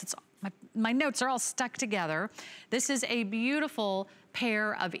 Yes, it's my notes are all stuck together. This is a beautiful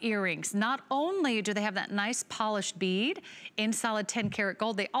pair of earrings. Not only do they have that nice polished bead in solid 10 karat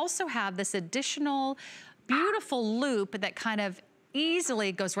gold, they also have this additional beautiful loop that kind of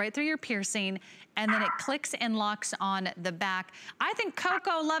easily goes right through your piercing, and then it clicks and locks on the back. I think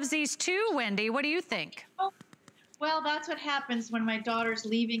Coco loves these too, Wendy. What do you think? Oh, well, that's what happens when my daughter's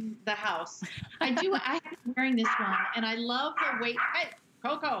leaving the house. I have been wearing this one, and I love the weight. Hey,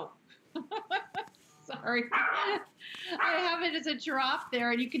 Coco. Sorry. I have it as a drop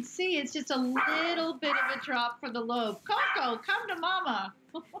there, and you can see it's just a little bit of a drop for the lobe. Coco, come to mama.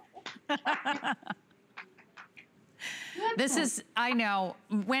 This is, I know,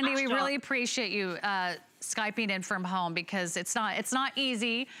 Wendy, we really appreciate you Skyping in from home, because it's not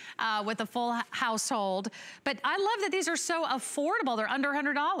easy with a full household. But I love that these are so affordable. They're under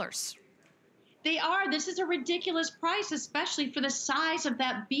 $100. They are. This is a ridiculous price, especially for the size of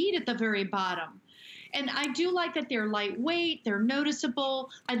that bead at the very bottom. And I do like that they're lightweight, they're noticeable.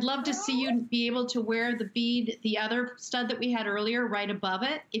 I'd love to see you be able to wear the bead, the other stud that we had earlier, right above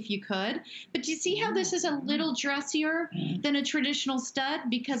it, if you could. But do you see how this is a little dressier than a traditional stud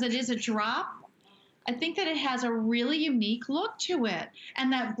because it is a drop? I think that it has a really unique look to it.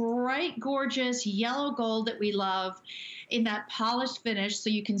 And that bright, gorgeous yellow gold that we love in that polished finish, so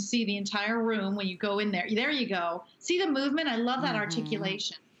you can see the entire room when you go in there. There you go. See the movement? I love that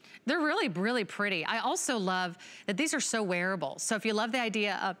articulation. They're really, really pretty. I also love that these are so wearable. So if you love the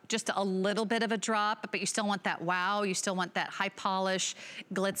idea of just a little bit of a drop, but you still want that wow, you still want that high polish,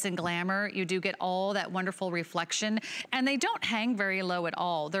 glitz and glamour, you do get all that wonderful reflection. And they don't hang very low at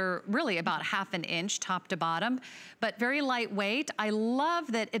all. They're really about ½ an inch top to bottom, but very lightweight. I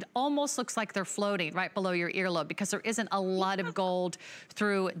love that it almost looks like they're floating right below your earlobe, because there isn't a lot of gold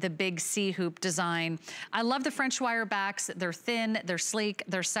through the big C-hoop design. I love the French wire backs. They're thin, they're sleek,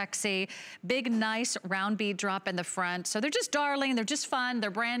 they're sexy. sexy. Big, nice round bead drop in the front. So they're just darling, they're just fun, they're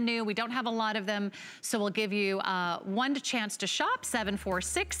brand new. We don't have a lot of them, so we'll give you one chance to shop.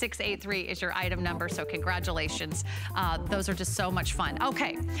 746-683 is your item number, so congratulations. Those are just so much fun.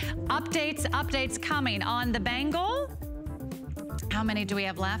 Okay, updates coming on the bangle. How many do we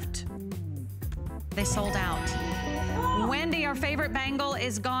have left? They sold out. Wendy, our favorite bangle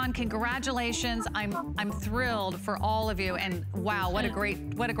is gone. Congratulations. I'm thrilled for all of you, and wow, what a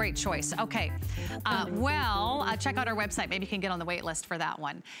great choice. Okay, check out our website. Maybe you can get on the wait list for that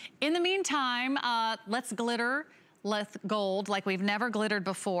one. In the meantime, let's glitter gold like we've never glittered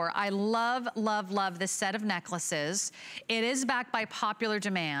before. I love, love, love this set of necklaces. It is backed by popular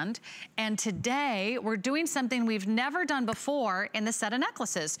demand. And today we're doing something we've never done before in the set of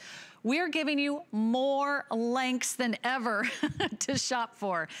necklaces. We're giving you more lengths than ever to shop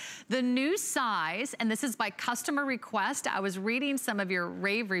for. The new size, and this is by customer request. I was reading some of your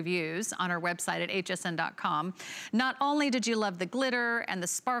rave reviews on our website at hsn.com. Not only did you love the glitter and the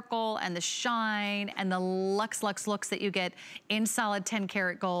sparkle and the shine and the luxe looks that you get in solid 10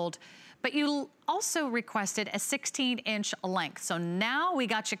 karat gold, but you also requested a 16-inch length. So now we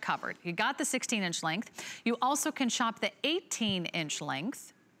got you covered. You got the 16-inch length. You also can shop the 18-inch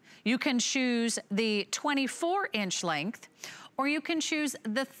length. You can choose the 24-inch length, or you can choose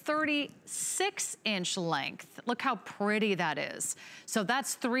the 36-inch length. Look how pretty that is. So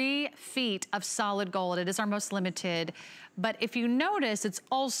that's 3 feet of solid gold. It is our most limited. But if you notice, it's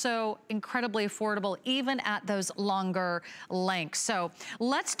also incredibly affordable even at those longer lengths. So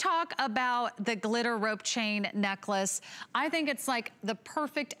let's talk about the glitter rope chain necklace. I think it's like the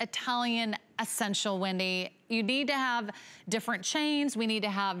perfect Italian essential, Wendy. You need to have different chains. We need to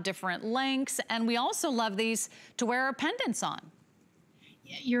have different lengths. And we also love these to wear our pendants on.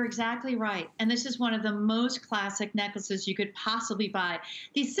 You're exactly right. And this is one of the most classic necklaces you could possibly buy.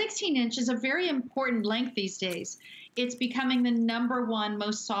 The 16-inch is a very important length these days. It's becoming the #1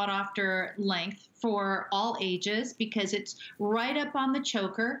 most sought after length for all ages because it's right up on the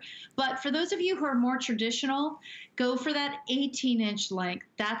choker. But for those of you who are more traditional, go for that 18-inch length.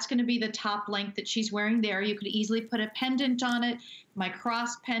 That's going to be the top length that she's wearing there. You could easily put a pendant on it, my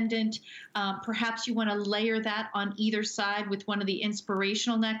cross pendant. Perhaps you want to layer that on either side with one of the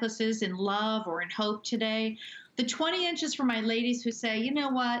inspirational necklaces in Love or in Hope today. The 20 inches for my ladies who say, you know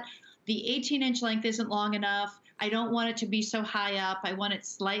what, the 18-inch length isn't long enough. I don't want it to be so high up. I want it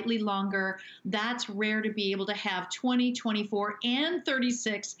slightly longer. That's rare to be able to have 20, 24, and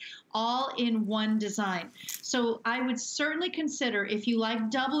 36 all in one design. So I would certainly consider, if you like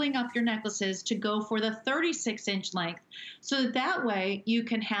doubling up your necklaces, to go for the 36-inch length, so that way you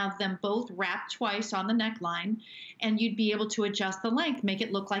can have them both wrapped twice on the neckline, and you'd be able to adjust the length, make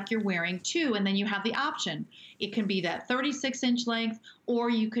it look like you're wearing 2, and then you have the option. It can be that 36-inch length, or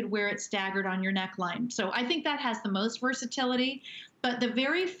you could wear it staggered on your neckline. So I think that has the most versatility. But the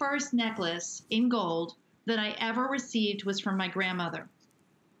very first necklace in gold that I ever received was from my grandmother.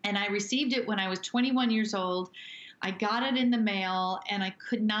 And I received it when I was 21 years old. I got it in the mail, and I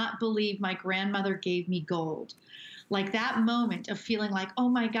could not believe my grandmother gave me gold. Like that moment of feeling like, oh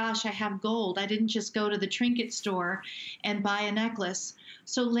my gosh, I have gold. I didn't just go to the trinket store and buy a necklace.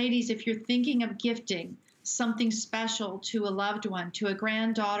 So ladies, if you're thinking of gifting something special to a loved one, to a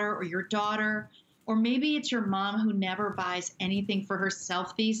granddaughter or your daughter, or maybe it's your mom who never buys anything for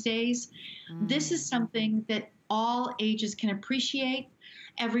herself these days, this is something that all ages can appreciate.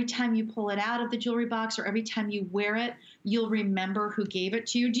 Every time you pull it out of the jewelry box or every time you wear it, you'll remember who gave it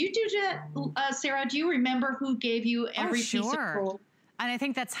to you. Do you do that, Sarah? Do you remember who gave you every piece of gold? And I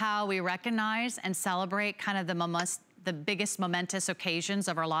think that's how we recognize and celebrate kind of the biggest momentous occasions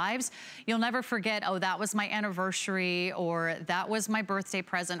of our lives. You'll never forget, oh, that was my anniversary, or that was my birthday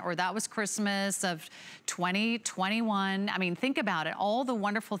present, or that was Christmas of 2021. I mean, think about it, all the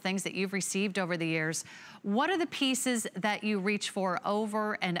wonderful things that you've received over the years. What are the pieces that you reach for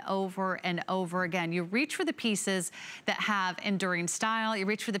over and over and over again? You reach for the pieces that have enduring style. You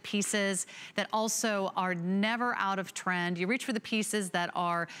reach for the pieces that also are never out of trend. You reach for the pieces that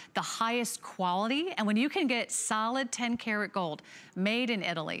are the highest quality. And when you can get solid 10 karat gold, made in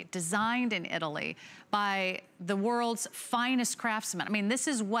Italy, designed in Italy, by the world's finest craftsmen. I mean, this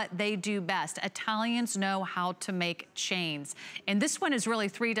is what they do best. Italians know how to make chains. And this one is really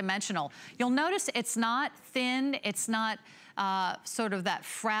three-dimensional. You'll notice it's not thin, it's not sort of that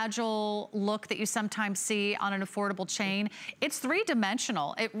fragile look that you sometimes see on an affordable chain. It's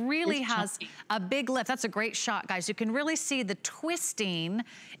three-dimensional. It really has a big lift. That's a great shot, guys. You can really see the twisting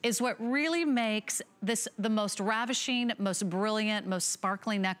is what really makes this the most ravishing, most brilliant, most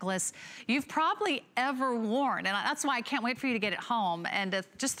sparkling necklace you've probably ever worn. And that's why I can't wait for you to get it home and to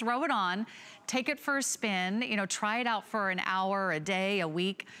just throw it on, take it for a spin, you know, try it out for an hour, a day, a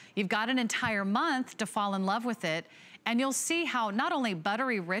week. You've got an entire month to fall in love with it. And you'll see how not only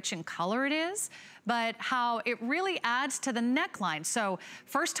buttery rich in color it is, but how it really adds to the neckline. So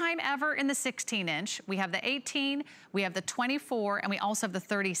first time ever in the 16-inch. We have the 18, we have the 24, and we also have the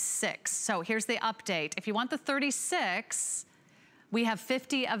 36. So here's the update. If you want the 36, we have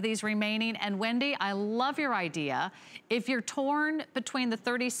 50 of these remaining. And Wendy, I love your idea. If you're torn between the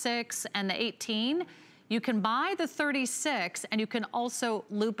 36 and the 18, you can buy the 36 and you can also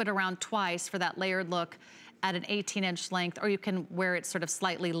loop it around twice for that layered look at an 18-inch length, or you can wear it sort of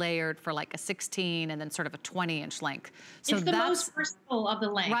slightly layered for like a 16 and then sort of a 20-inch length. So it's the most versatile of the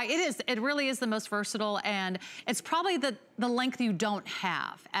lengths. Right, it is. It really is the most versatile, and it's probably the length you don't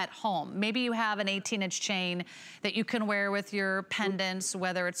have at home. Maybe you have an 18-inch chain that you can wear with your pendants,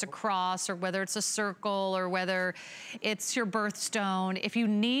 whether it's a cross or whether it's a circle or whether it's your birthstone. If you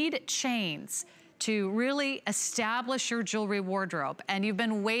need chains to really establish your jewelry wardrobe, and you've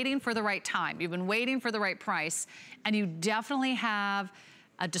been waiting for the right time, you've been waiting for the right price, and you definitely have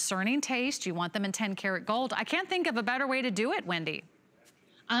a discerning taste, you want them in 10 karat gold, I can't think of a better way to do it, Wendy.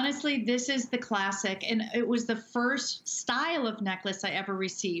 Honestly, this is the classic, and it was the first style of necklace I ever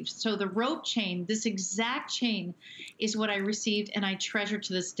received. So the rope chain, this exact chain is what I received, and I treasure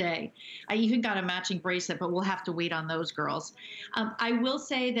to this day. I even got a matching bracelet, but we'll have to wait on those girls. I will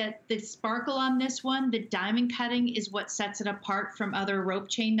say that the sparkle on this one, the diamond cutting, is what sets it apart from other rope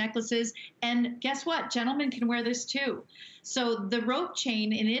chain necklaces. And guess what? Gentlemen can wear this too. So the rope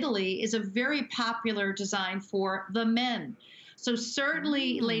chain in Italy is a very popular design for the men. So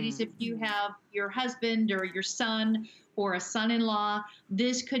certainly, ladies, if you have your husband or your son or a son-in-law,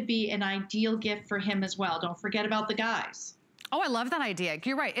 this could be an ideal gift for him as well. Don't forget about the guys. Oh, I love that idea.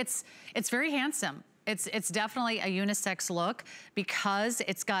 You're right. It's very handsome. It's definitely a unisex look because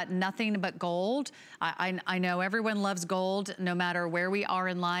it's got nothing but gold. I know everyone loves gold no matter where we are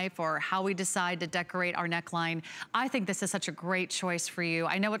in life or how we decide to decorate our neckline. I think this is such a great choice for you.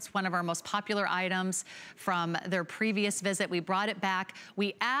 I know it's one of our most popular items from their previous visit. We brought it back.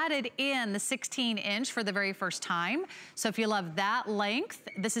 We added in the 16-inch for the very first time. So if you love that length,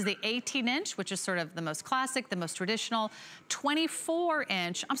 this is the 18-inch, which is sort of the most classic, the most traditional.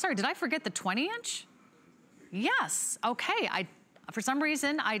 24-inch. I'm sorry, did I forget the 20-inch? Yes, okay. For some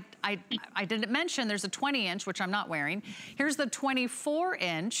reason, I didn't mention there's a 20-inch, which I'm not wearing. Here's the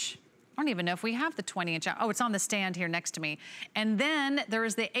 24-inch. I don't even know if we have the 20-inch. Oh, it's on the stand here next to me. And then there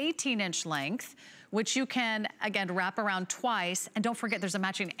is the 18-inch length, which you can, again, wrap around twice. And don't forget, there's a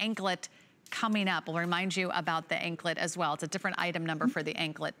matching anklet coming up. We'll remind you about the anklet as well. It's a different item number for the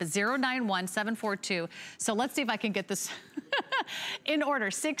anklet, but 091742. So let's see if I can get this in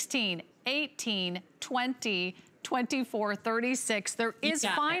order. 16, 18, 20, 24, 36. There is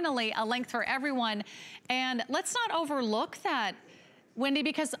finally a length for everyone. And let's not overlook that, Wendy,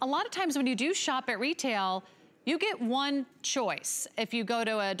 because a lot of times when you do shop at retail, you get one choice. If you go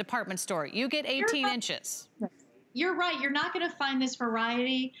to a department store, you get 18 inches. You're right. You're not going to find this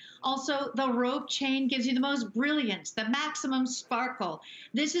variety. Also, the rope chain gives you the most brilliance, the maximum sparkle.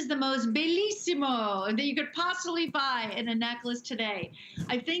 This is the most bellissimo that you could possibly buy in a necklace today.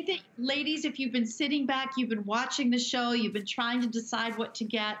 I think that, ladies, if you've been sitting back, you've been watching the show, you've been trying to decide what to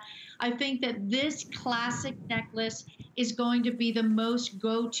get, I think that this classic necklace is going to be the most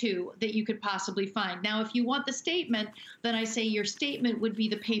go-to that you could possibly find. Now, if you want the statement, then I say your statement would be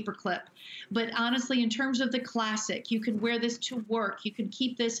the paperclip. But honestly, in terms of the classic, you can wear this to work. You can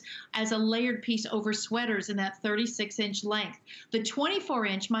keep this as a layered piece over sweaters in that 36-inch length. The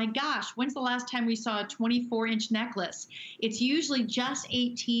 24-inch, my gosh, when's the last time we saw a 24-inch necklace? It's usually just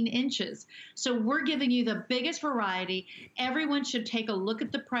 18 inches. So we're giving you the biggest variety. Everyone should take a look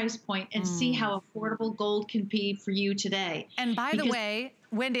at the price point and see how affordable gold can be for you today. And by the way,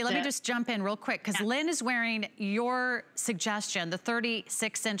 Wendy, let me just jump in real quick because Lynn is wearing your suggestion, the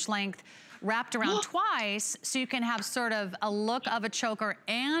 36-inch length wrapped around twice, so you can have sort of a look of a choker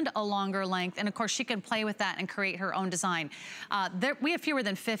and a longer length. And of course, she can play with that and create her own design. We have fewer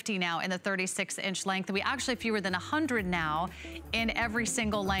than 50 now in the 36-inch length. We actually have fewer than 100 now in every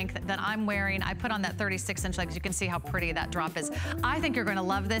single length that I'm wearing. I put on that 36-inch length. You can see how pretty that drop is. I think you're gonna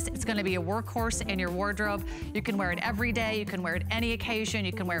love this. It's gonna be a workhorse in your wardrobe. You can wear it every day. You can wear it any occasion.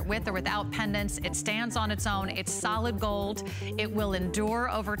 You can wear it with or without pendants. It stands on its own. It's solid gold. It will endure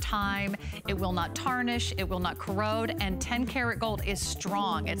over time. It will not tarnish. It will not corrode. And 10 karat gold is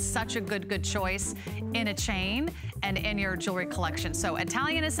strong. It's such a good choice in a chain and in your jewelry collection. So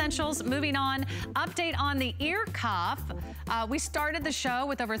Italian Essentials, moving on. Update on the ear cuff. We started the show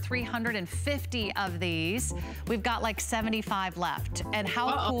with over 350 of these. We've got like 75 left. And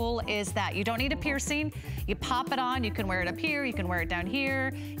how cool is that? You don't need a piercing. You pop it on. You can wear it up here. You can wear it down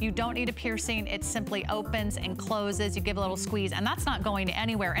here. You don't need a piercing. It simply opens and closes. You give a little squeeze, and that's not going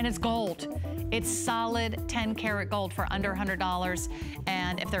anywhere. And it's gold. It's solid 10 karat gold for under $100.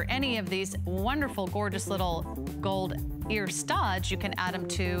 And if there are any of these wonderful, gorgeous little gold ear studs, you can add them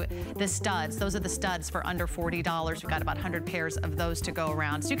to the studs. Those are the studs for under $40. We've got about 100 pairs of those to go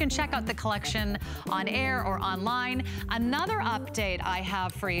around. So you can check out the collection on air or online. Another update I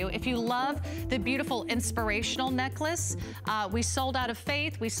have for you, if you love the beautiful inspirational necklace, we sold out of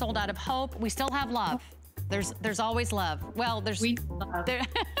faith, we sold out of hope, we still have love. There's always love. Well, there's 24 of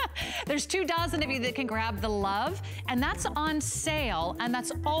you that can grab the love, and that's on sale, and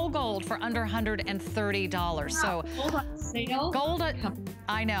that's all gold for under $130. Wow, so gold on sale? Gold,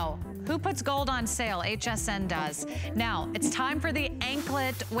 I know. Who puts gold on sale? HSN does. Now, it's time for the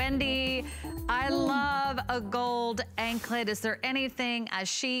anklet. Wendy, I love a gold anklet. Is there anything as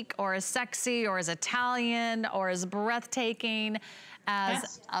chic or as sexy or as Italian or as breathtaking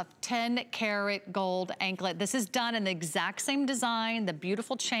as a 10 karat gold anklet? This is done in the exact same design, the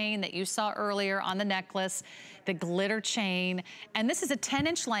beautiful chain that you saw earlier on the necklace, the glitter chain. And this is a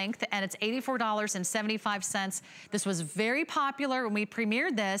 10-inch length, and it's $84.75. This was very popular when we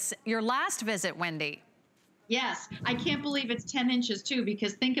premiered this. Your last visit, Wendy. Yes, I can't believe it's 10 inches too,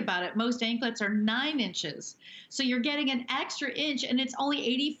 because think about it, most anklets are 9 inches. So you're getting an extra inch, and it's only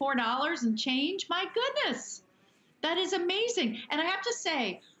 $84 and change. My goodness. That is amazing. And I have to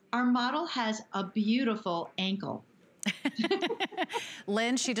say, our model has a beautiful ankle.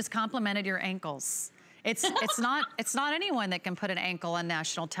 Lynn, she just complimented your ankles. It's not anyone that can put an ankle on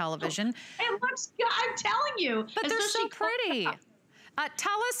national television. It looks good, I'm telling you. But they're so pretty.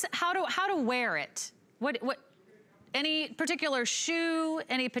 Tell us how to wear it. What any particular shoe,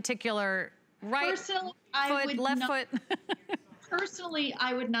 any particular right foot, left foot? Personally,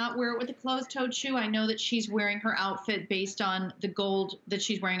 I would not wear it with a closed-toed shoe. I know that she's wearing her outfit based on the gold that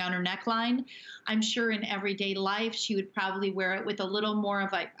she's wearing on her neckline. I'm sure in everyday life, she would probably wear it with a little more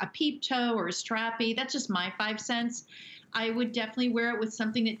of a peep toe or a strappy. That's just my 5 cents. I would definitely wear it with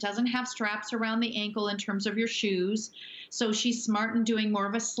something that doesn't have straps around the ankle in terms of your shoes. So she's smart in doing more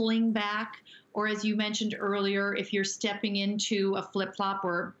of a sling back, or as you mentioned earlier, if you're stepping into a flip-flop,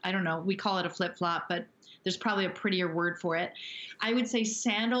 or I don't know, we call it a flip-flop, but there's probably a prettier word for it. I would say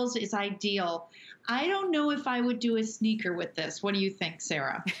sandals is ideal. I don't know if I would do a sneaker with this. What do you think,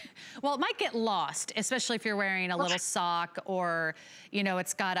 Sarah? Well, it might get lost, especially if you're wearing a little sock or, you know,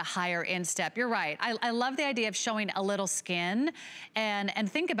 it's got a higher instep. You're right. I love the idea of showing a little skin.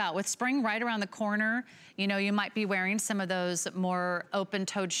 And think about, with spring right around the corner, you know, you might be wearing some of those more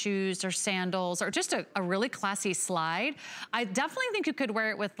open-toed shoes or sandals or just a really classy slide. I definitely think you could wear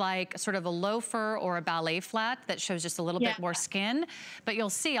it with like sort of a loafer or a ballet flat that shows just a little bit more skin. But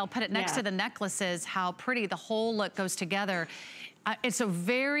you'll see, I'll put it next to the necklaces, how pretty the whole look goes together. It's a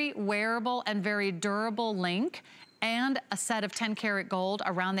very wearable and very durable link, and a set of 10 karat gold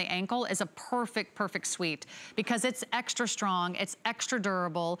around the ankle is a perfect suite because it's extra strong, it's extra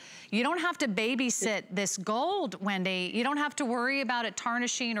durable. You don't have to babysit this gold, Wendy. You don't have to worry about it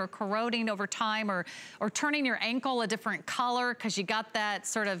tarnishing or corroding over time or turning your ankle a different color because you got that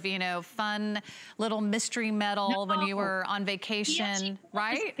sort of, you know, fun little mystery metal when you were on vacation,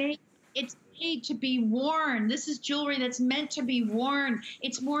 right? It's made to be worn. This is jewelry that's meant to be worn.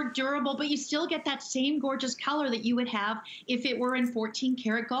 It's more durable, but you still get that same gorgeous color that you would have if it were in 14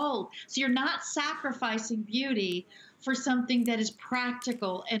 karat gold. So you're not sacrificing beauty for something that is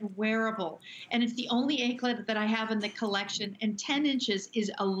practical and wearable. And it's the only anklet that I have in the collection, and 10 inches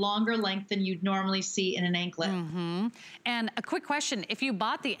is a longer length than you'd normally see in an anklet. And a quick question, if you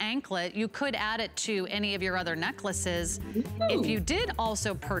bought the anklet, you could add it to any of your other necklaces. If you did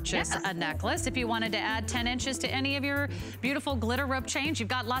also purchase a necklace, if you wanted to add 10 inches to any of your beautiful glitter rope chains, you've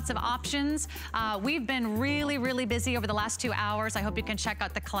got lots of options. We've been really, really busy over the last 2 hours. I hope you can check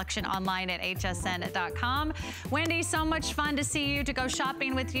out the collection online at hsn.com. Wendy, so much fun to see you, to go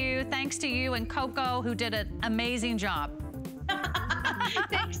shopping with you. Thanks to you and Coco, who did an amazing job.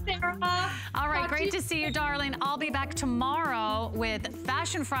 Thanks, Sarah. All right, great to see you, darling. I'll be back tomorrow with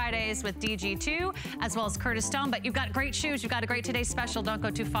Fashion Fridays with DG2, as well as Curtis Stone. But you've got great shoes. You've got a great Today's Special. Don't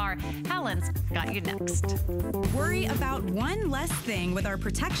go too far. Helen's got you next. Worry about one less thing with our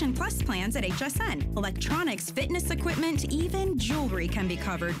Protection Plus plans at HSN. Electronics, fitness equipment, even jewelry can be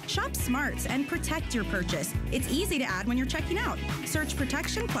covered. Shop smart and protect your purchase. It's easy to add when you're checking out. Search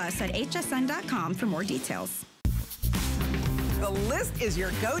Protection Plus at hsn.com for more details. The List is your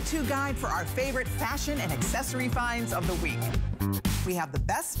go-to guide for our favorite fashion and accessory finds of the week. We have the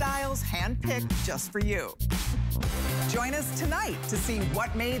best styles handpicked just for you. Join us tonight to see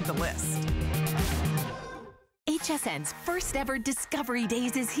what made the list. HSN's first ever Discovery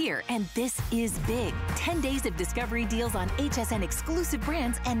Days is here, and this is big. 10 days of Discovery deals on HSN exclusive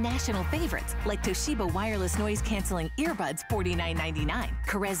brands and national favorites, like Toshiba wireless noise canceling earbuds, $49.99.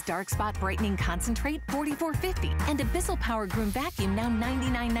 Carez Dark Spot Brightening Concentrate, $44.50. And Abyssal Power Groom Vacuum, now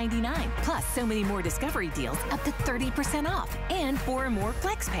 $99.99. Plus, so many more Discovery deals, up to 30% off. And 4 more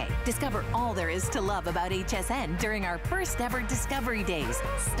FlexPay. Discover all there is to love about HSN during our first ever Discovery Days.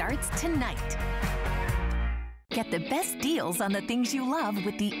 Starts tonight. Get the best deals on the things you love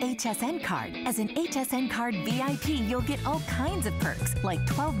with the HSN card. As an HSN card VIP, you'll get all kinds of perks, like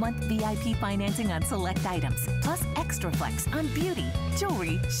 12-month VIP financing on select items, plus extra flex on beauty,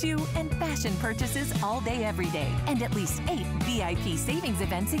 jewelry, shoe, and fashion purchases all day, every day. And at least 8 VIP savings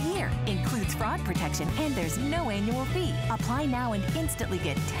events a year. Includes fraud protection, and there's no annual fee. Apply now and instantly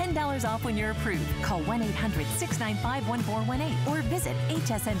get $10 off when you're approved. Call 1-800-695-1418 or visit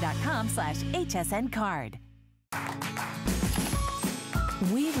hsn.com/HSN card.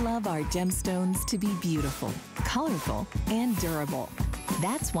 We love our gemstones to be beautiful, colorful, and durable.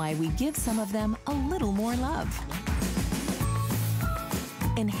 That's why we give some of them a little more love.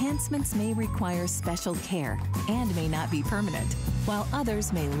 Enhancements may require special care and may not be permanent, while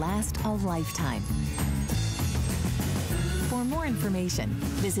others may last a lifetime. For more information,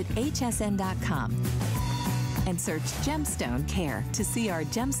 visit hsn.com and search Gemstone Care to see our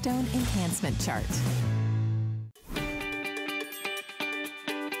gemstone enhancement chart.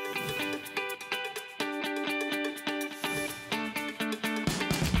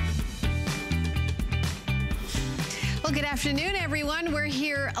 Good afternoon, everyone. We're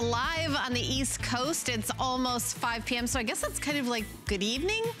here live on the East Coast. It's almost 5 p.m., so I guess that's kind of like good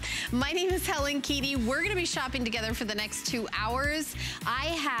evening. My name is Helen Keaty. We're going to be shopping together for the next 2 hours. I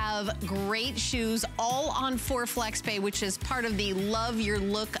have great shoes all on 4 FlexPay, which is part of the Love Your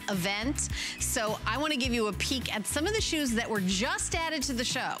Look event. So I want to give you a peek at some of the shoes that were just added to the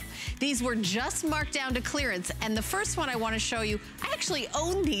show. These were just marked down to clearance, and the first one I want to show you, I actually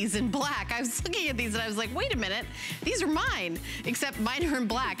own these in black. I was looking at these and I was like, wait a minute, these are mine, except mine are in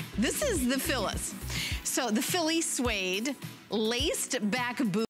black. This is the Phyllis. So the Philly suede laced back boot.